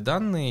разбиты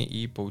данные,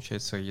 и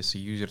получается, если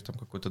юзер там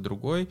какой-то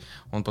другой,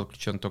 он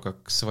подключен только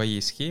к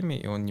своей схеме,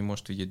 и он не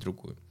может видеть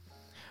другую.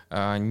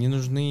 Не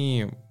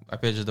нужны,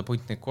 опять же,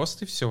 дополнительные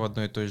косты, все в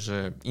одной и той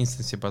же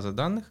инстансе базы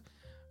данных,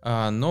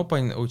 но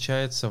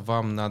получается,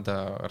 вам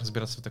надо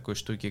разбираться в такой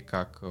штуке,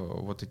 как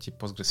вот эти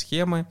Postgres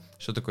схемы,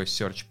 что такое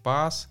search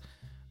path,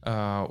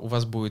 у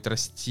вас будет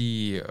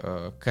расти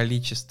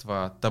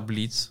количество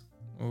таблиц,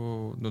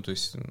 ну, то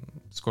есть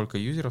сколько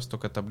юзеров,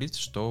 столько таблиц,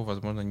 что,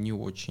 возможно, не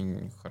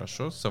очень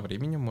хорошо со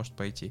временем может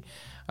пойти.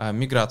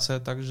 Миграция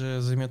также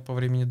займет по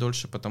времени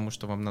дольше, потому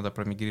что вам надо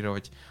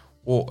промигрировать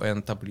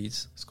ON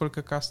таблиц,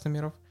 сколько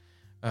кастомеров.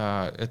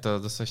 Это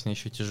достаточно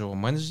еще тяжело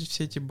менеджить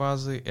все эти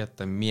базы,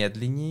 это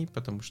медленнее,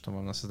 потому что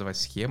вам надо создавать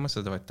схемы,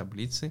 создавать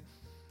таблицы.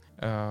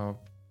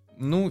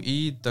 Ну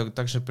и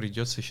также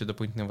придется еще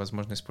дополнительно,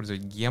 возможно,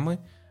 использовать гемы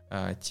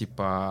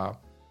типа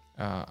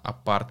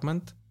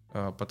Apartment,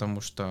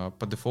 потому что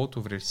по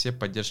дефолту в рельсе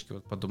поддержки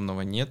вот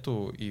подобного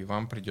нету, и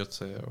вам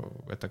придется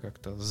это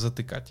как-то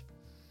затыкать.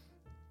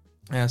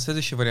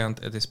 Следующий вариант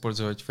 — это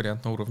использовать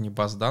вариант на уровне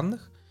баз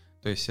данных,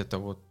 то есть это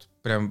вот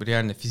прям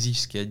реально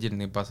физически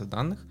отдельные базы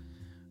данных.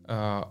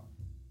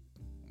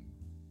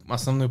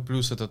 Основной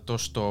плюс — это то,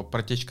 что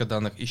протечка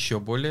данных еще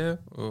более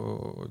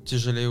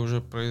тяжелее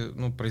уже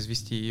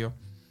произвести ее.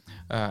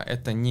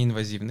 Это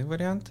неинвазивный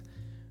вариант.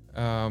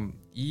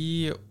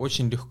 И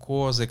очень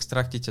легко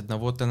заэкстрактить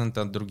одного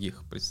тенанта от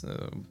других.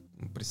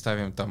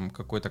 Представим, там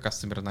какой-то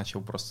кастомер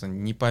начал просто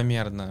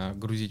непомерно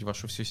грузить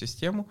вашу всю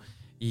систему,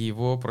 и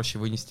его проще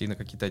вынести на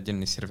какие-то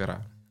отдельные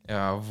сервера.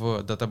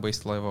 В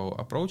Database Level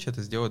Approach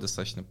это сделать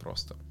достаточно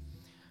просто.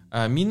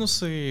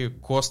 Минусы: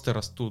 косты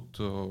растут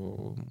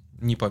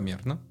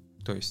непомерно.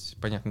 То есть,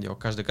 понятное дело,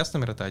 каждый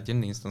кастомер — это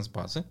отдельный инстанс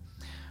базы.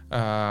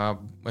 Это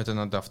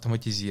надо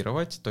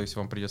автоматизировать, то есть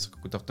вам придется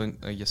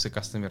если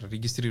кастомер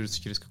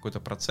регистрируется через какой-то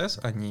процесс,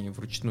 а не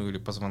вручную или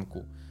по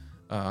звонку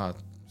с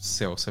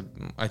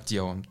sales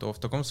отделом, то в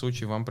таком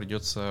случае вам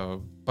придется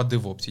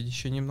подевопсить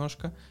еще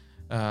немножко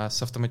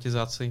с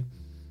автоматизацией.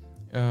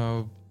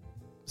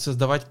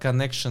 Создавать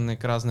коннекшены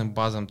к разным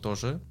базам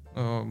тоже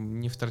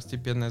не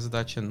второстепенная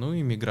задача, ну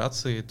и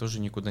миграции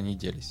тоже никуда не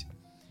делись.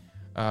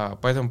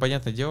 Поэтому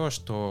понятное дело,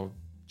 что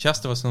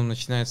часто в основном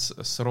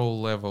начинается с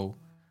role-level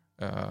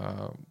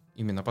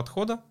именно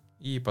подхода,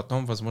 и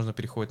потом, возможно,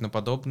 переходит на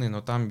подобные,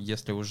 но там,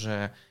 если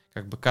уже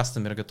как бы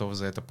кастомер готов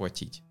за это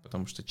платить,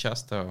 потому что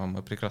часто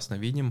мы прекрасно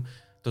видим,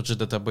 тот же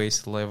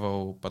database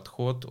level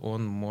подход,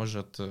 он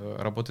может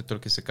работать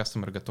только если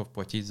кастомер готов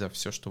платить за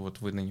все, что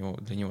вот вы для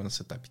него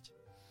насетапите.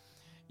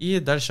 И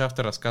дальше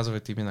автор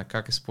рассказывает именно,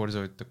 как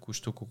использовать такую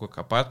штуку, как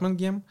Apartment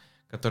Gem,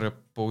 которая,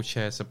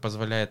 получается,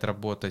 позволяет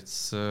работать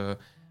с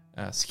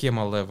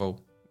схема-level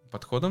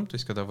подходом, то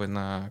есть когда вы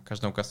на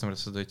каждого кастомера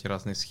создаете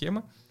разные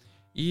схемы,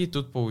 и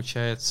тут,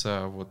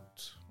 получается, вот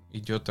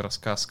идет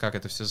рассказ, как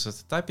это все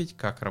засетапить,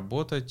 как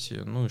работать,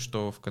 ну и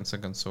что в конце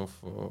концов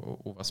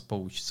у вас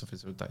получится в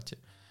результате.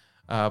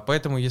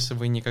 Поэтому, если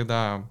вы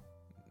никогда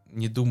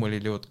не думали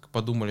или вот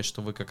подумали,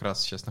 что вы как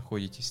раз сейчас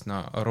находитесь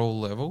на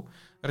row-level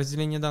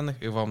разделения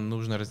данных, и вам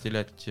нужно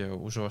разделять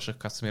уже ваших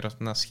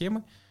кастомеров на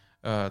схемы,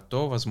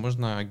 то,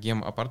 возможно,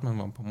 Gem Apartment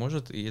вам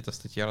поможет, и эта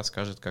статья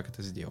расскажет, как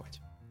это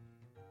сделать.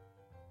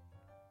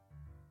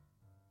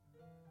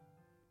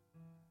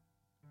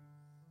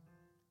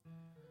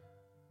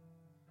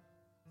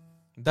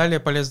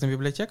 Далее полезная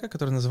библиотека,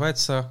 которая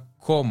называется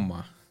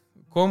Comma.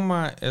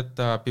 Comma —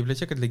 это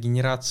библиотека для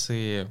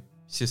генерации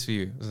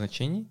CSV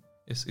значений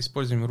с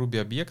использованием Ruby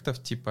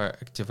объектов типа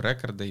Active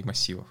Record и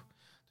массивов.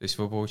 То есть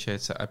вы,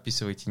 получается,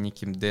 описываете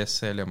неким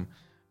DSL,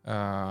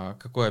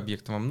 какой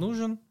объект вам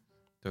нужен.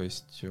 То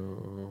есть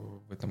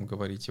вы там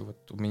говорите,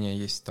 вот у меня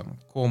есть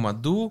там comma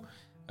do,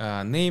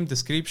 name,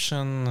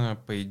 description,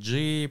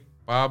 page,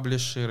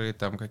 паблишеры,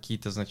 там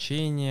какие-то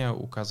значения,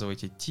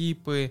 указываете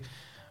типы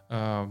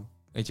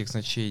этих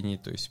значений,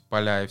 то есть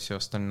поля и все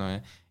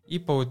остальное. И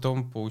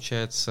потом,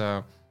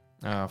 получается,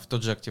 в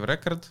тот же Active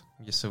Record,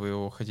 если вы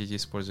его хотите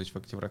использовать в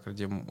Active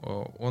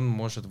Record, он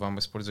может вам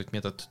использовать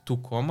метод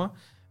toComma,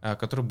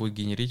 который будет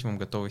генерить вам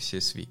готовый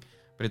CSV.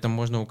 При этом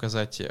можно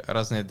указать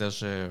разные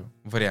даже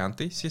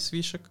варианты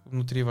CSV-шек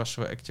внутри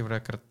вашего Active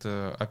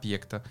Record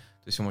объекта.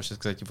 То есть вы можете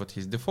сказать, вот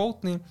есть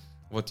дефолтный,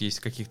 вот есть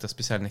каких-то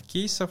специальных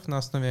кейсов на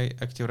основе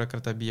Active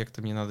Record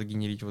объекта, мне надо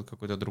генерить вот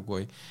какой-то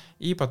другой.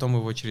 И потом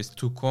его через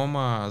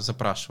toComma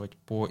запрашивать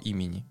по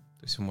имени.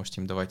 То есть вы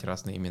можете им давать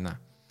разные имена.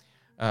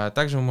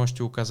 Также вы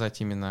можете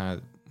указать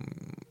именно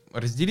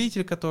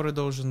разделитель, который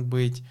должен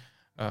быть.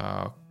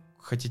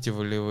 Хотите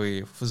ли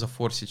вы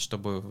зафорсить,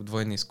 чтобы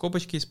двойные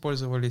скобочки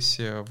использовались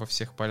во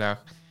всех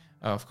полях.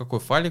 В какой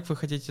файлик вы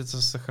хотите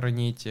это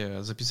сохранить.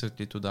 Записывать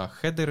ли туда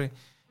хедеры.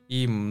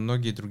 И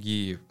многие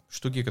другие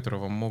штуки, которые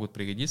вам могут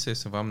пригодиться,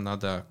 если вам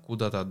надо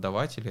куда-то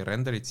отдавать или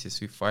рендерить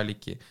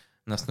CSV-файлики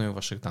на основе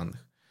ваших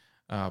данных.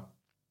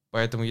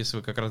 Поэтому, если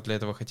вы как раз для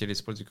этого хотели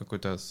использовать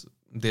какой-то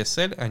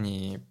DSL, а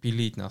не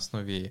пилить на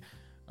основе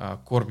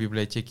core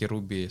библиотеки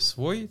Ruby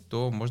свой,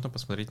 то можно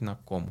посмотреть на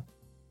Comma.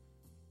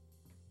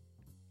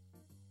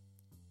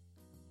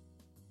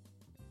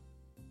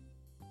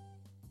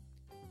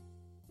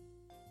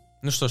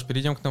 Ну что ж,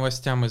 перейдем к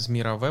новостям из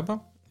мира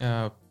веба.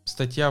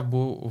 Статья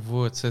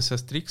в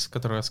CSS Tricks,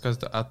 которая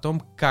рассказывает о том,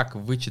 как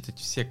вычитать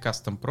все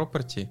custom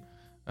property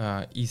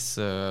из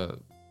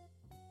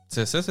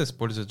CSS,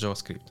 используя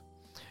JavaScript.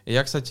 И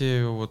я,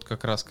 кстати, вот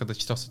как раз, когда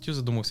читал статью,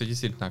 задумался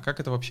действительно, а как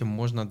это вообще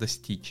можно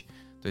достичь?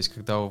 То есть,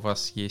 когда у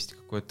вас есть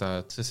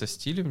какой-то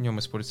CSS-стиль, в нем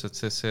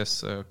используются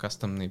CSS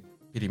кастомные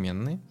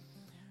переменные,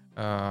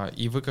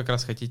 и вы как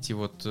раз хотите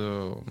вот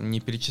не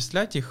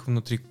перечислять их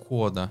внутри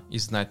кода и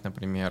знать,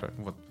 например,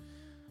 вот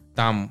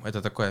там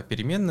это такая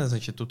переменная,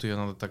 значит, тут ее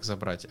надо так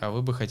забрать, а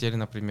вы бы хотели,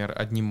 например,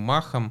 одним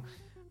махом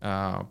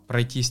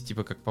пройтись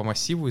типа как по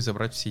массиву и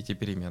забрать все эти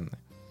переменные.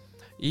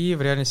 И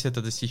в реальности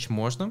это достичь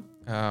можно.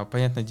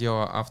 Понятное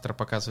дело, автор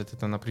показывает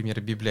это на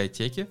примере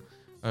библиотеки,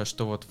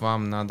 что вот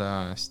вам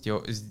надо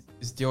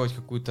сделать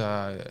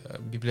какую-то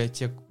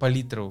библиотеку,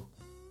 палитру,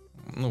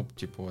 ну,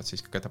 типа у вас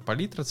есть какая-то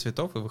палитра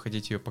цветов, и вы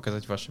хотите ее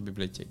показать в вашей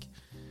библиотеке.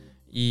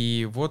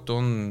 И вот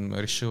он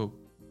решил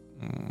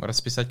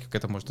расписать, как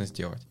это можно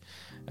сделать.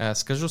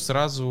 Скажу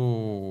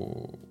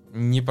сразу,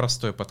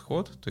 непростой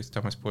подход, то есть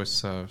там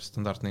используются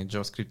стандартные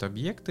JavaScript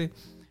объекты.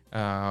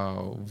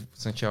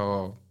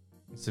 Сначала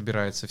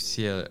забираются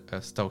все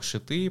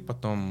стайл-шиты,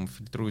 потом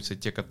фильтруются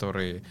те,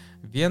 которые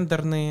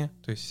вендорные,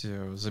 то есть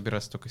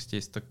забирается только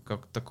здесь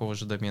такого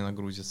же домена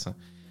грузится,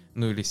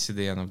 ну или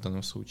CDN в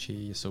данном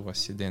случае, если у вас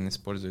CDN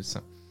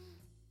используется.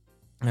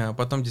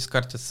 Потом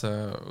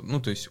дискартятся, ну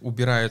то есть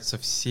убираются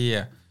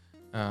все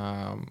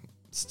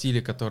стили,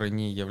 которые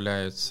не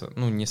являются,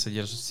 ну не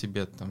содержат в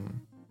себе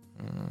там,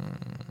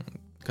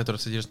 которые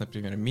содержат,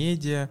 например,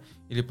 медиа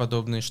или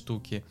подобные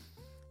штуки.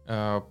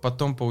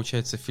 Потом,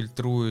 получается,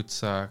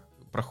 фильтруются,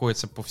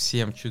 проходятся по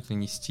всем чуть ли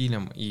не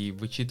стилям и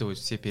вычитывают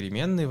все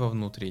переменные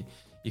вовнутри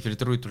и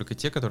фильтруют только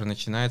те, которые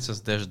начинаются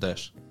с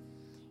dash-dash.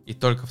 И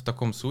только в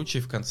таком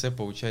случае в конце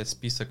получается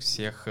список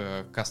всех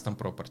custom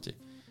property.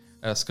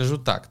 Скажу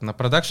так, на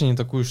продакшене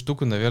такую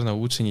штуку, наверное,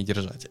 лучше не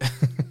держать.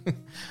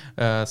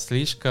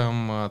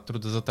 Слишком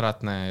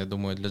трудозатратная, я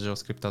думаю, для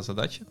JavaScript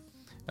задача.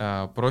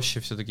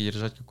 Проще все-таки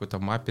держать какой-то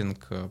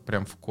маппинг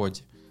прям в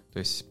коде. То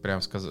есть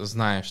прям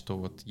зная, что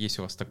вот есть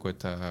у вас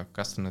такой-то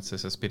кастомная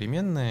CSS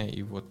переменная,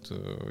 и вот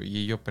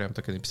ее прям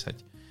так и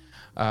написать.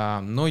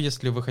 Но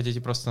если вы хотите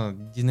просто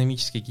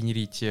динамически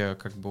генерить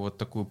как бы вот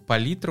такую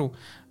палитру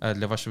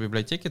для вашей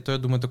библиотеки, то я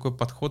думаю, такой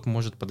подход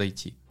может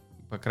подойти.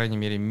 По крайней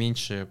мере,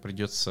 меньше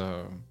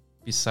придется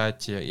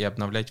писать и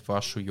обновлять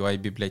вашу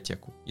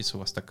UI-библиотеку, если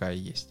у вас такая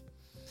есть.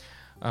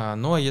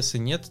 Ну а если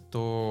нет,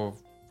 то,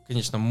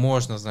 конечно,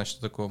 можно знать,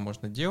 что такое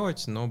можно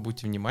делать, но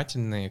будьте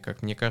внимательны,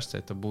 как мне кажется,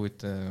 это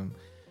будет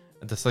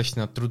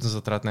достаточно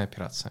труднозатратная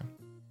операция.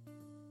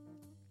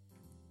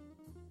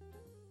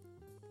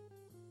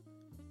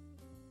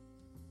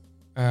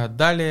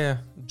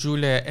 Далее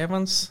Джулия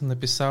Эванс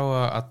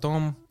написала о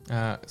том,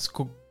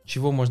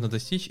 чего можно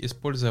достичь,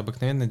 используя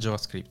обыкновенный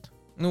JavaScript.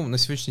 Ну, на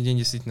сегодняшний день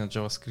действительно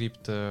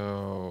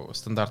JavaScript,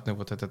 стандартный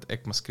вот этот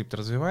ECMAScript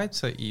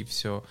развивается, и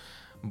все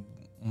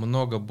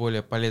много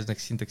более полезных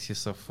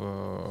синтаксисов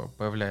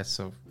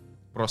появляется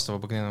просто в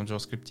обыкновенном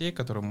JavaScript,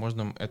 которым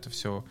можно это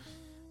все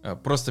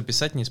просто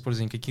писать, не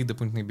используя никаких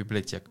дополнительных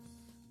библиотек.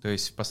 То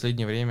есть в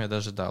последнее время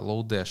даже, да,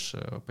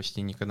 Lodash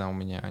почти никогда у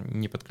меня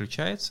не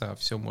подключается, а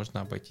все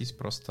можно обойтись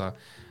просто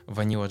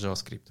vanilla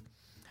JavaScript.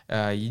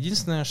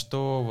 Единственное,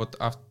 что вот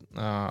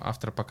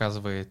автор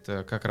показывает,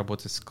 как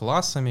работать с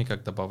классами,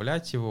 как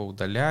добавлять его,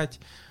 удалять,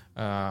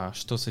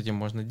 что с этим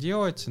можно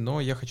делать,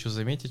 но я хочу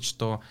заметить,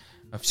 что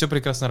все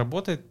прекрасно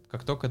работает,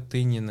 как только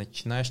ты не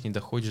начинаешь, не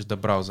доходишь до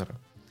браузера.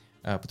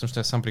 Потому что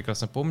я сам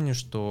прекрасно помню,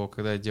 что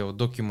когда я делал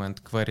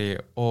document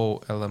query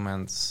all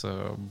elements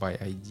by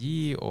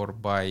ID or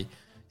by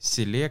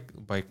select,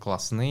 by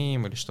class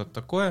name или что-то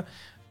такое,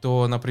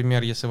 то,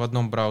 например, если в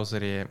одном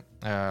браузере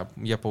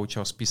я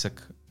получал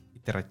список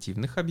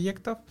итеративных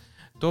объектов,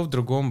 то в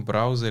другом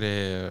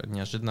браузере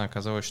неожиданно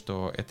оказалось,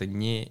 что это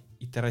не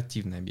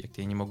итеративный объект,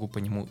 я не могу по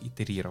нему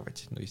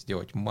итерировать, то есть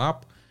сделать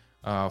map,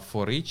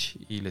 for each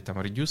или там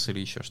reduce или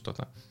еще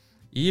что-то.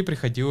 И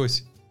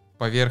приходилось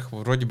поверх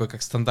вроде бы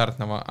как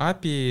стандартного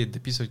API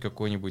дописывать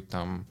какой-нибудь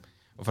там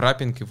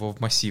враппинг его в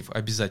массив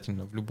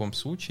обязательно в любом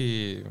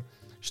случае,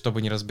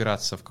 чтобы не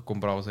разбираться, в каком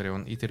браузере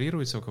он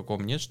итерируется, в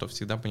каком нет, что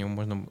всегда по нему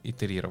можно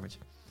итерировать.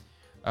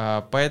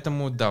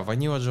 Поэтому, да,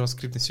 Vanilla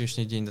JavaScript на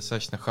сегодняшний день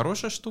достаточно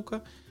хорошая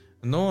штука,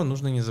 но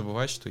нужно не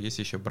забывать, что есть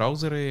еще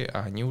браузеры,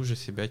 а они уже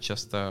себя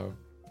часто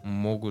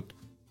могут,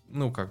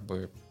 ну, как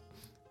бы,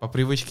 по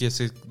привычке,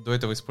 если до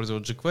этого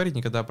использовал jQuery,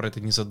 никогда про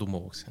это не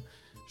задумывался,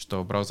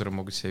 что браузеры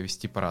могут себя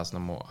вести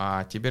по-разному.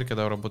 А теперь,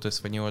 когда работаю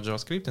с Vanilla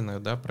JavaScript,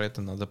 иногда про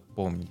это надо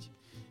помнить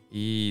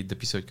и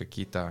дописывать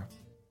какие-то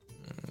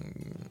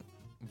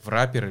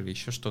врапперы или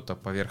еще что-то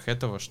поверх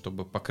этого,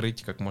 чтобы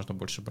покрыть как можно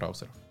больше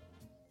браузеров.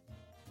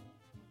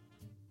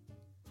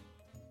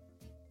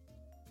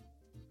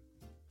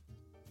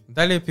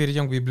 Далее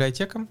перейдем к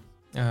библиотекам.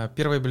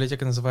 Первая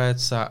библиотека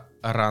называется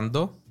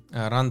Rando,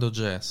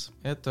 Rando.js.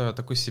 Это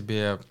такой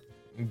себе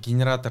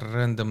генератор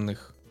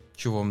рандомных,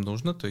 чего вам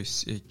нужно, то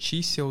есть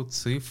чисел,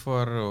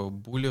 цифр,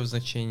 булев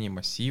значений,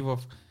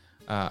 массивов,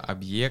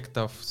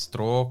 объектов,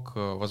 строк,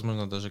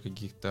 возможно, даже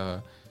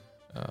каких-то,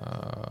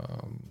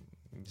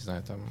 не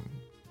знаю, там,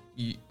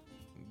 и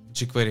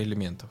jQuery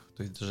элементов,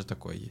 то есть даже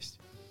такое есть.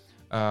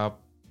 То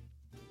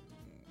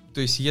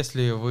есть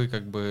если вы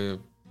как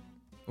бы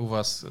у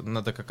вас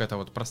надо какая-то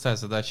вот простая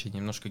задача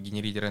немножко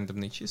генерить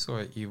рандомные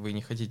числа, и вы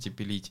не хотите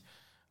пилить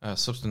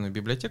собственную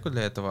библиотеку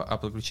для этого, а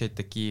подключать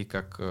такие,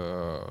 как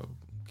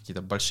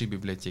какие-то большие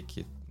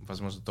библиотеки,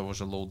 возможно, того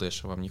же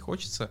Lodash вам не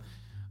хочется,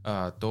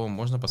 то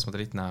можно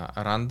посмотреть на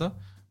Randa.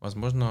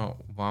 Возможно,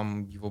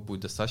 вам его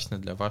будет достаточно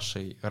для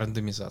вашей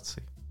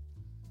рандомизации.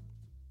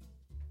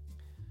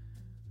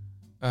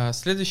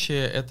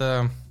 Следующее —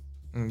 это,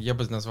 я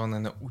бы назвал,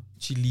 наверное,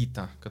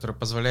 утилита, которая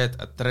позволяет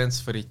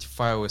оттрансферить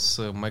файлы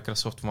с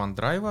Microsoft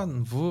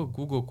OneDrive в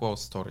Google Cloud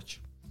Storage.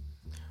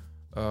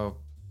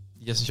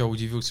 Я сначала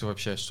удивился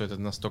вообще, что это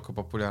настолько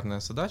популярная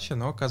задача,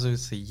 но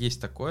оказывается, есть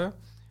такое.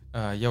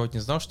 Я вот не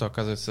знал, что,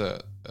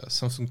 оказывается,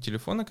 Samsung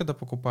телефоны, когда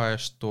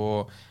покупаешь,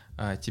 то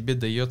тебе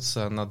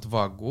дается на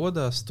 2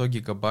 года 100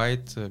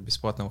 гигабайт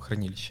бесплатного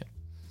хранилища.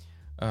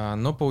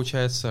 Но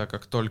получается,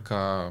 как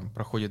только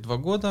проходит 2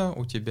 года,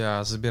 у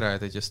тебя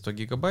забирают эти 100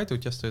 гигабайт, и у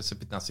тебя остается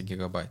 15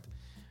 гигабайт.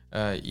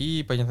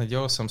 И, понятное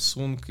дело,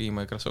 Samsung и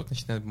Microsoft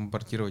начинают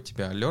бомбардировать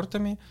тебя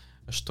алертами,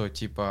 что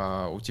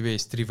типа у тебя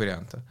есть 3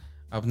 варианта.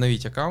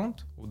 Обновить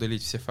аккаунт,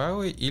 удалить все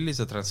файлы или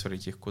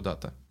затрансферить их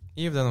куда-то.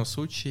 И в данном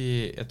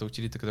случае эта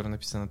утилита, которая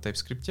написана на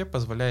TypeScript,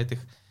 позволяет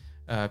их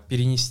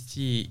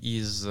перенести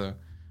из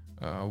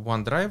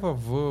OneDrive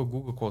в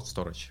Google Cloud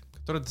Storage,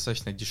 который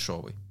достаточно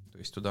дешевый. То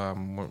есть туда,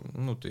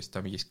 ну, то есть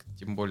там есть,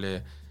 тем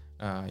более,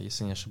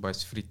 если не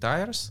ошибаюсь, free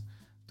tires,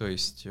 то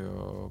есть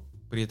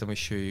при этом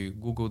еще и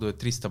Google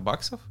дает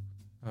 $300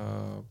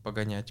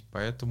 погонять,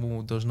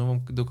 поэтому должно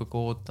вам до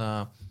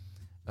какого-то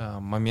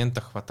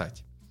момента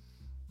хватать.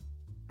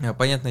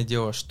 Понятное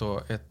дело,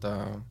 что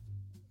это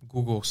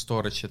Google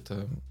Storage,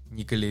 это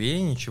не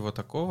галерея, ничего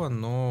такого,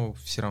 но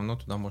все равно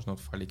туда можно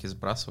вот файлики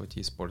сбрасывать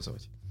и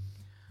использовать.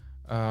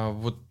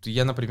 Вот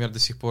я, например, до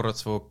сих пор от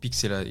своего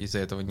пикселя из-за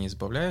этого не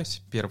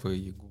избавляюсь,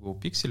 первый Google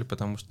Pixel,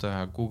 потому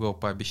что Google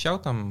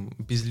пообещал там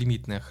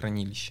безлимитное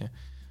хранилище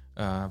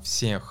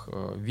всех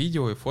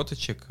видео и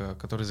фоточек,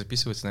 которые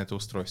записываются на это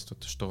устройство,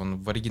 что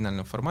он в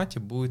оригинальном формате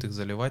будет их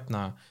заливать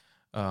на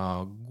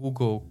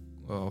Google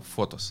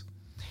Photos.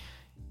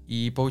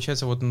 И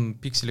получается, вот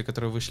пиксели,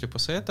 которые вышли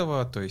после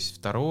этого, то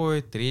есть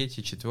 2, 3,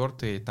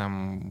 4,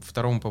 там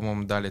второму,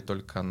 по-моему, дали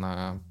только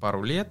на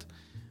пару лет,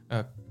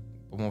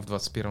 по-моему, в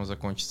 21-м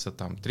закончится,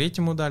 там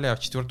третьему дали, а в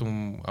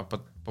 4-м,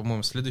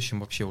 по-моему, в следующем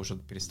вообще уже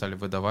перестали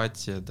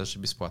выдавать даже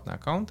бесплатный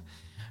аккаунт.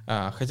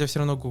 Хотя все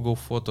равно Google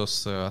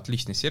Photos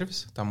отличный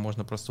сервис, там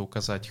можно просто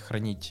указать,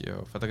 хранить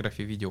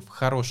фотографии и видео в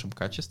хорошем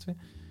качестве,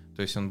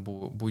 то есть он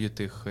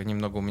будет их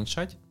немного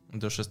уменьшать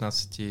до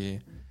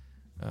 16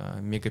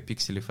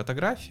 мегапикселей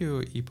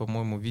фотографию и,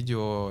 по-моему,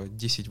 видео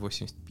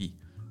 1080p,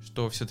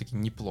 что все-таки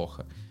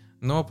неплохо.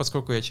 Но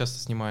поскольку я часто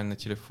снимаю на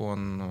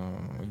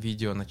телефон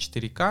видео на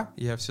 4К,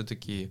 я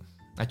все-таки...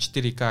 А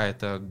 4К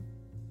это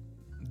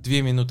 2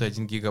 минуты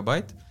 1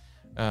 гигабайт.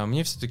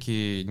 Мне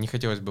все-таки не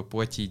хотелось бы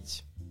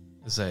платить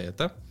за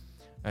это,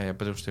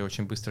 потому что я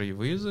очень быстро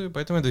его юзаю,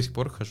 поэтому я до сих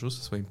пор хожу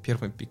со своим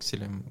первым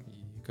пикселем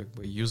и как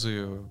бы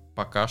юзаю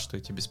пока что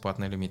эти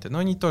бесплатные лимиты. Но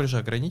они тоже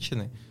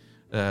ограничены.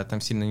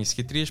 Там сильно не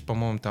схитришь,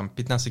 по-моему, там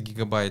 15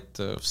 гигабайт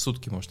в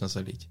сутки можно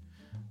залить.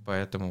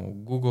 Поэтому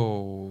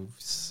Google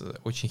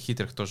очень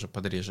хитрых тоже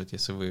подрежет,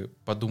 если вы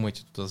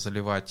подумаете туда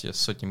заливать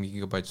сотнями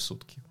гигабайт в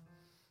сутки.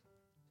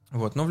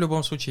 Вот. Но в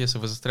любом случае, если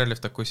вы застряли в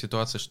такой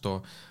ситуации,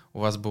 что у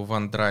вас был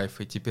OneDrive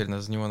и теперь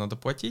за него надо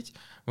платить,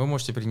 вы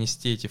можете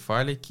принести эти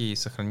файлики и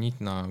сохранить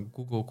на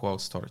Google Cloud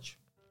Storage,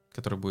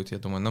 который будет, я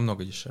думаю,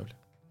 намного дешевле.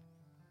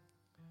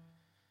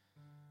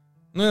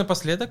 Ну и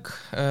напоследок,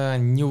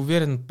 не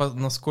уверен,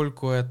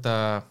 насколько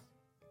это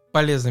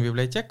полезная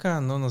библиотека,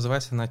 но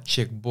называется она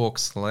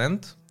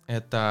Checkboxland.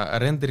 Это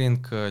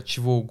рендеринг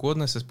чего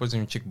угодно с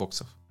использованием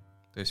чекбоксов.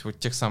 То есть вот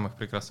тех самых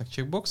прекрасных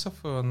чекбоксов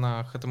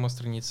на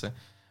HTML-странице.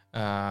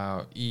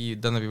 И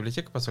данная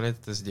библиотека позволяет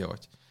это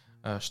сделать.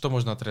 Что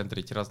можно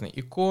отрендерить? Разные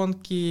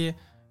иконки,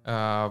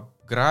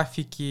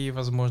 графики,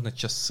 возможно,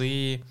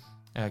 часы,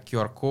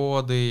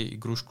 QR-коды,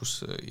 игрушку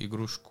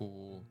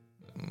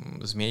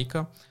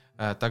змейка.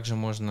 Также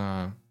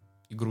можно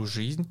игру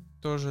 «Жизнь»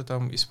 тоже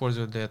там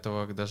использовать для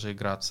этого, даже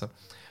играться.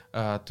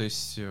 То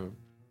есть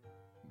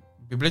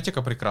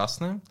библиотека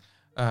прекрасная.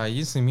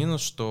 Единственный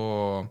минус,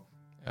 что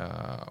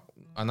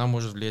она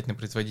может влиять на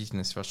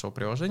производительность вашего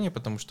приложения,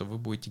 потому что вы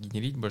будете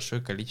генерить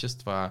большое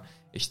количество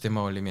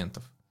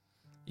HTML-элементов.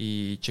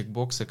 И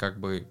чекбоксы как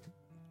бы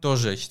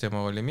тоже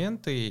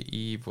HTML-элементы,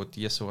 и вот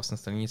если у вас на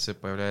странице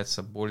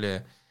появляется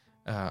более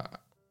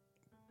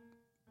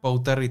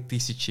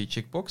 1500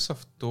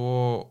 чекбоксов,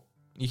 то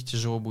их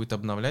тяжело будет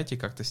обновлять и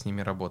как-то с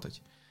ними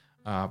работать.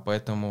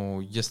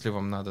 Поэтому, если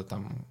вам надо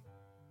там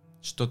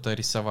что-то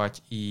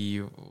рисовать,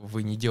 и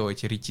вы не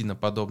делаете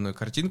ретиноподобную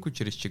картинку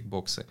через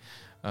чекбоксы,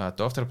 то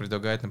автор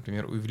предлагает,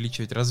 например,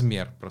 увеличивать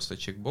размер просто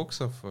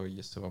чекбоксов,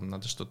 если вам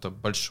надо что-то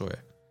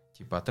большое,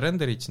 типа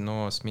отрендерить,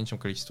 но с меньшим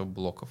количеством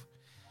блоков.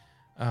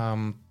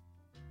 Но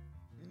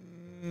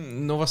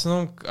в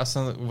основном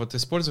вот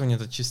использование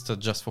это чисто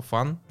just for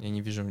fun. Я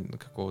не вижу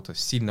какого-то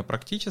сильно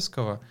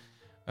практического.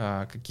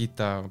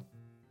 Какие-то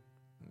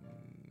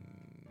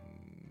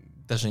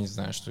даже не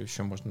знаю, что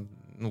еще можно,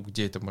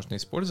 где это можно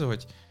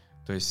использовать.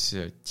 То есть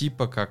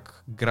типа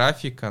как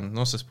графика,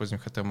 но с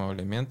использованием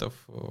HTML-элементов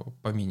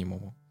по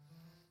минимуму.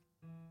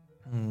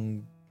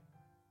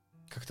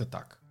 Как-то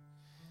так.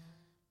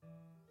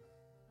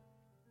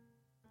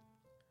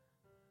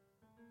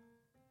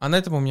 А на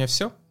этом у меня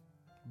все.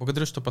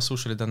 Благодарю, что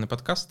послушали данный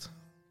подкаст.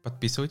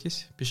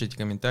 Подписывайтесь, пишите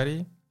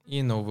комментарии.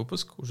 И новый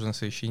выпуск уже на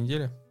следующей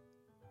неделе.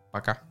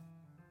 Пока.